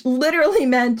Italy, which literally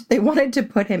meant they wanted to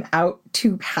put him out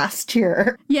to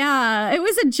pasture. Yeah, it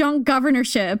was a junk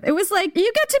governorship. It was like,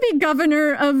 you get to be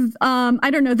governor of,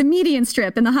 the median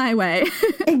strip in the highway.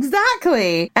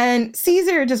 Exactly. And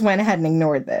Caesar just went ahead and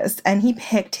ignored this, and he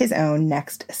picked his own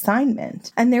next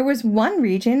assignment. And there was one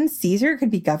region Caesar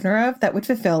could be governor of that would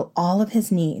fulfill all of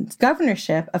his needs.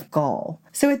 Governorship of Gaul.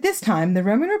 So at this time, the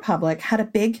Roman Republic had a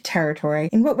big territory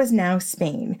in what was now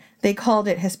Spain. They called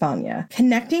it Hispania.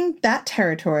 Connecting that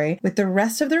territory with the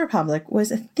rest of the Republic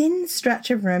was a thin stretch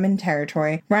of Roman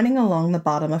territory running along the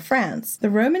bottom of France.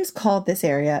 The Romans called this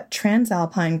area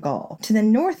Transalpine Gaul. To the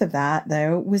north of that,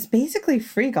 though, was basically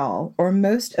Free Gaul, or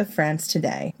most of France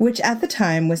today, which at the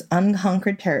time was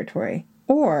unconquered territory.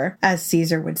 Or, as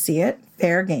Caesar would see it,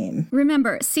 fair game.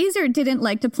 Remember, Caesar didn't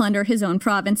like to plunder his own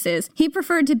provinces. He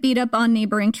preferred to beat up on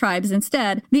neighboring tribes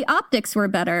instead. The optics were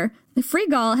better. The Free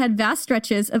Gaul had vast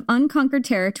stretches of unconquered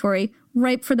territory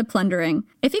ripe for the plundering.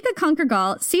 If he could conquer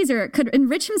Gaul, Caesar could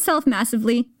enrich himself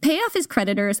massively, pay off his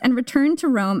creditors, and return to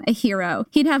Rome a hero.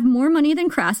 He'd have more money than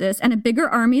Crassus and a bigger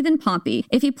army than Pompey.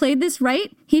 If he played this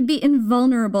right, he'd be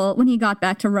invulnerable when he got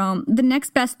back to Rome, the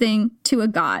next best thing to a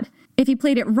god. If he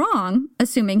played it wrong,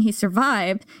 assuming he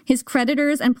survived, his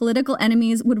creditors and political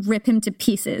enemies would rip him to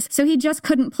pieces, so he just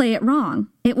couldn't play it wrong.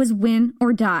 It was win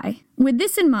or die. With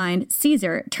this in mind,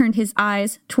 Caesar turned his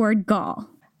eyes toward Gaul.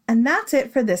 And that's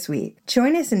it for this week.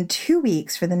 Join us in 2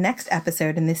 weeks for the next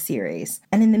episode in this series.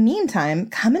 And in the meantime,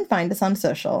 come and find us on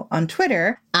social, on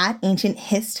Twitter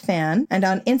 @AncientHistFan, and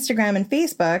on Instagram and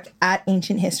Facebook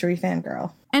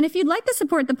 @AncientHistoryFangirl. And if you'd like to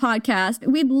support the podcast,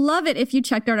 we'd love it if you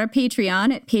checked out our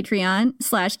Patreon at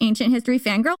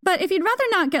patreon.com/ancienthistoryfangirl. But if you'd rather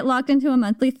not get locked into a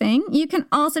monthly thing, you can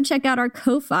also check out our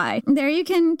Ko-Fi. There you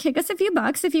can kick us a few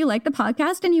bucks if you like the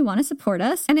podcast and you want to support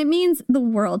us. And it means the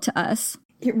world to us.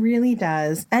 It really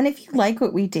does. And if you like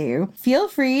what we do, feel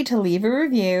free to leave a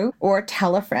review or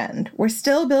tell a friend. We're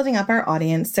still building up our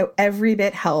audience, so every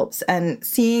bit helps. And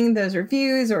seeing those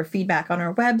reviews or feedback on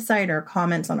our website or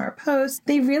comments on our posts,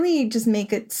 they really just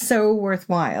make it so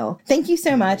worthwhile. Thank you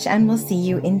so much, and we'll see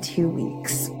you in 2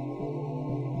 weeks.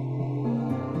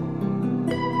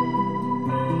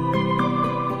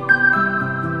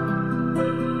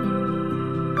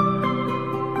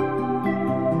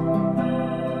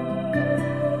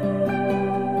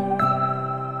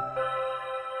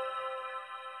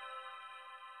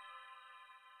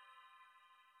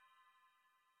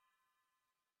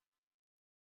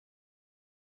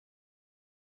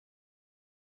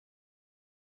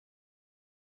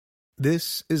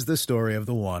 This is the story of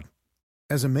the one.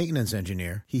 As a maintenance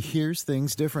engineer, he hears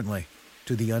things differently.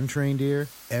 To the untrained ear,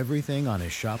 everything on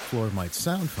his shop floor might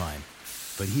sound fine,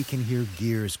 but he can hear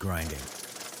gears grinding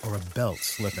or a belt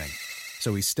slipping.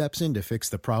 So he steps in to fix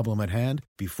the problem at hand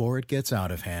before it gets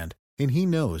out of hand. And he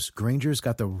knows Grainger's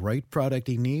got the right product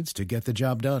he needs to get the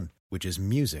job done, which is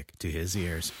music to his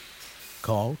ears.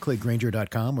 Call, click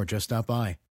Grainger.com, or just stop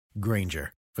by.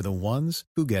 Grainger, for the ones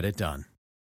who get it done.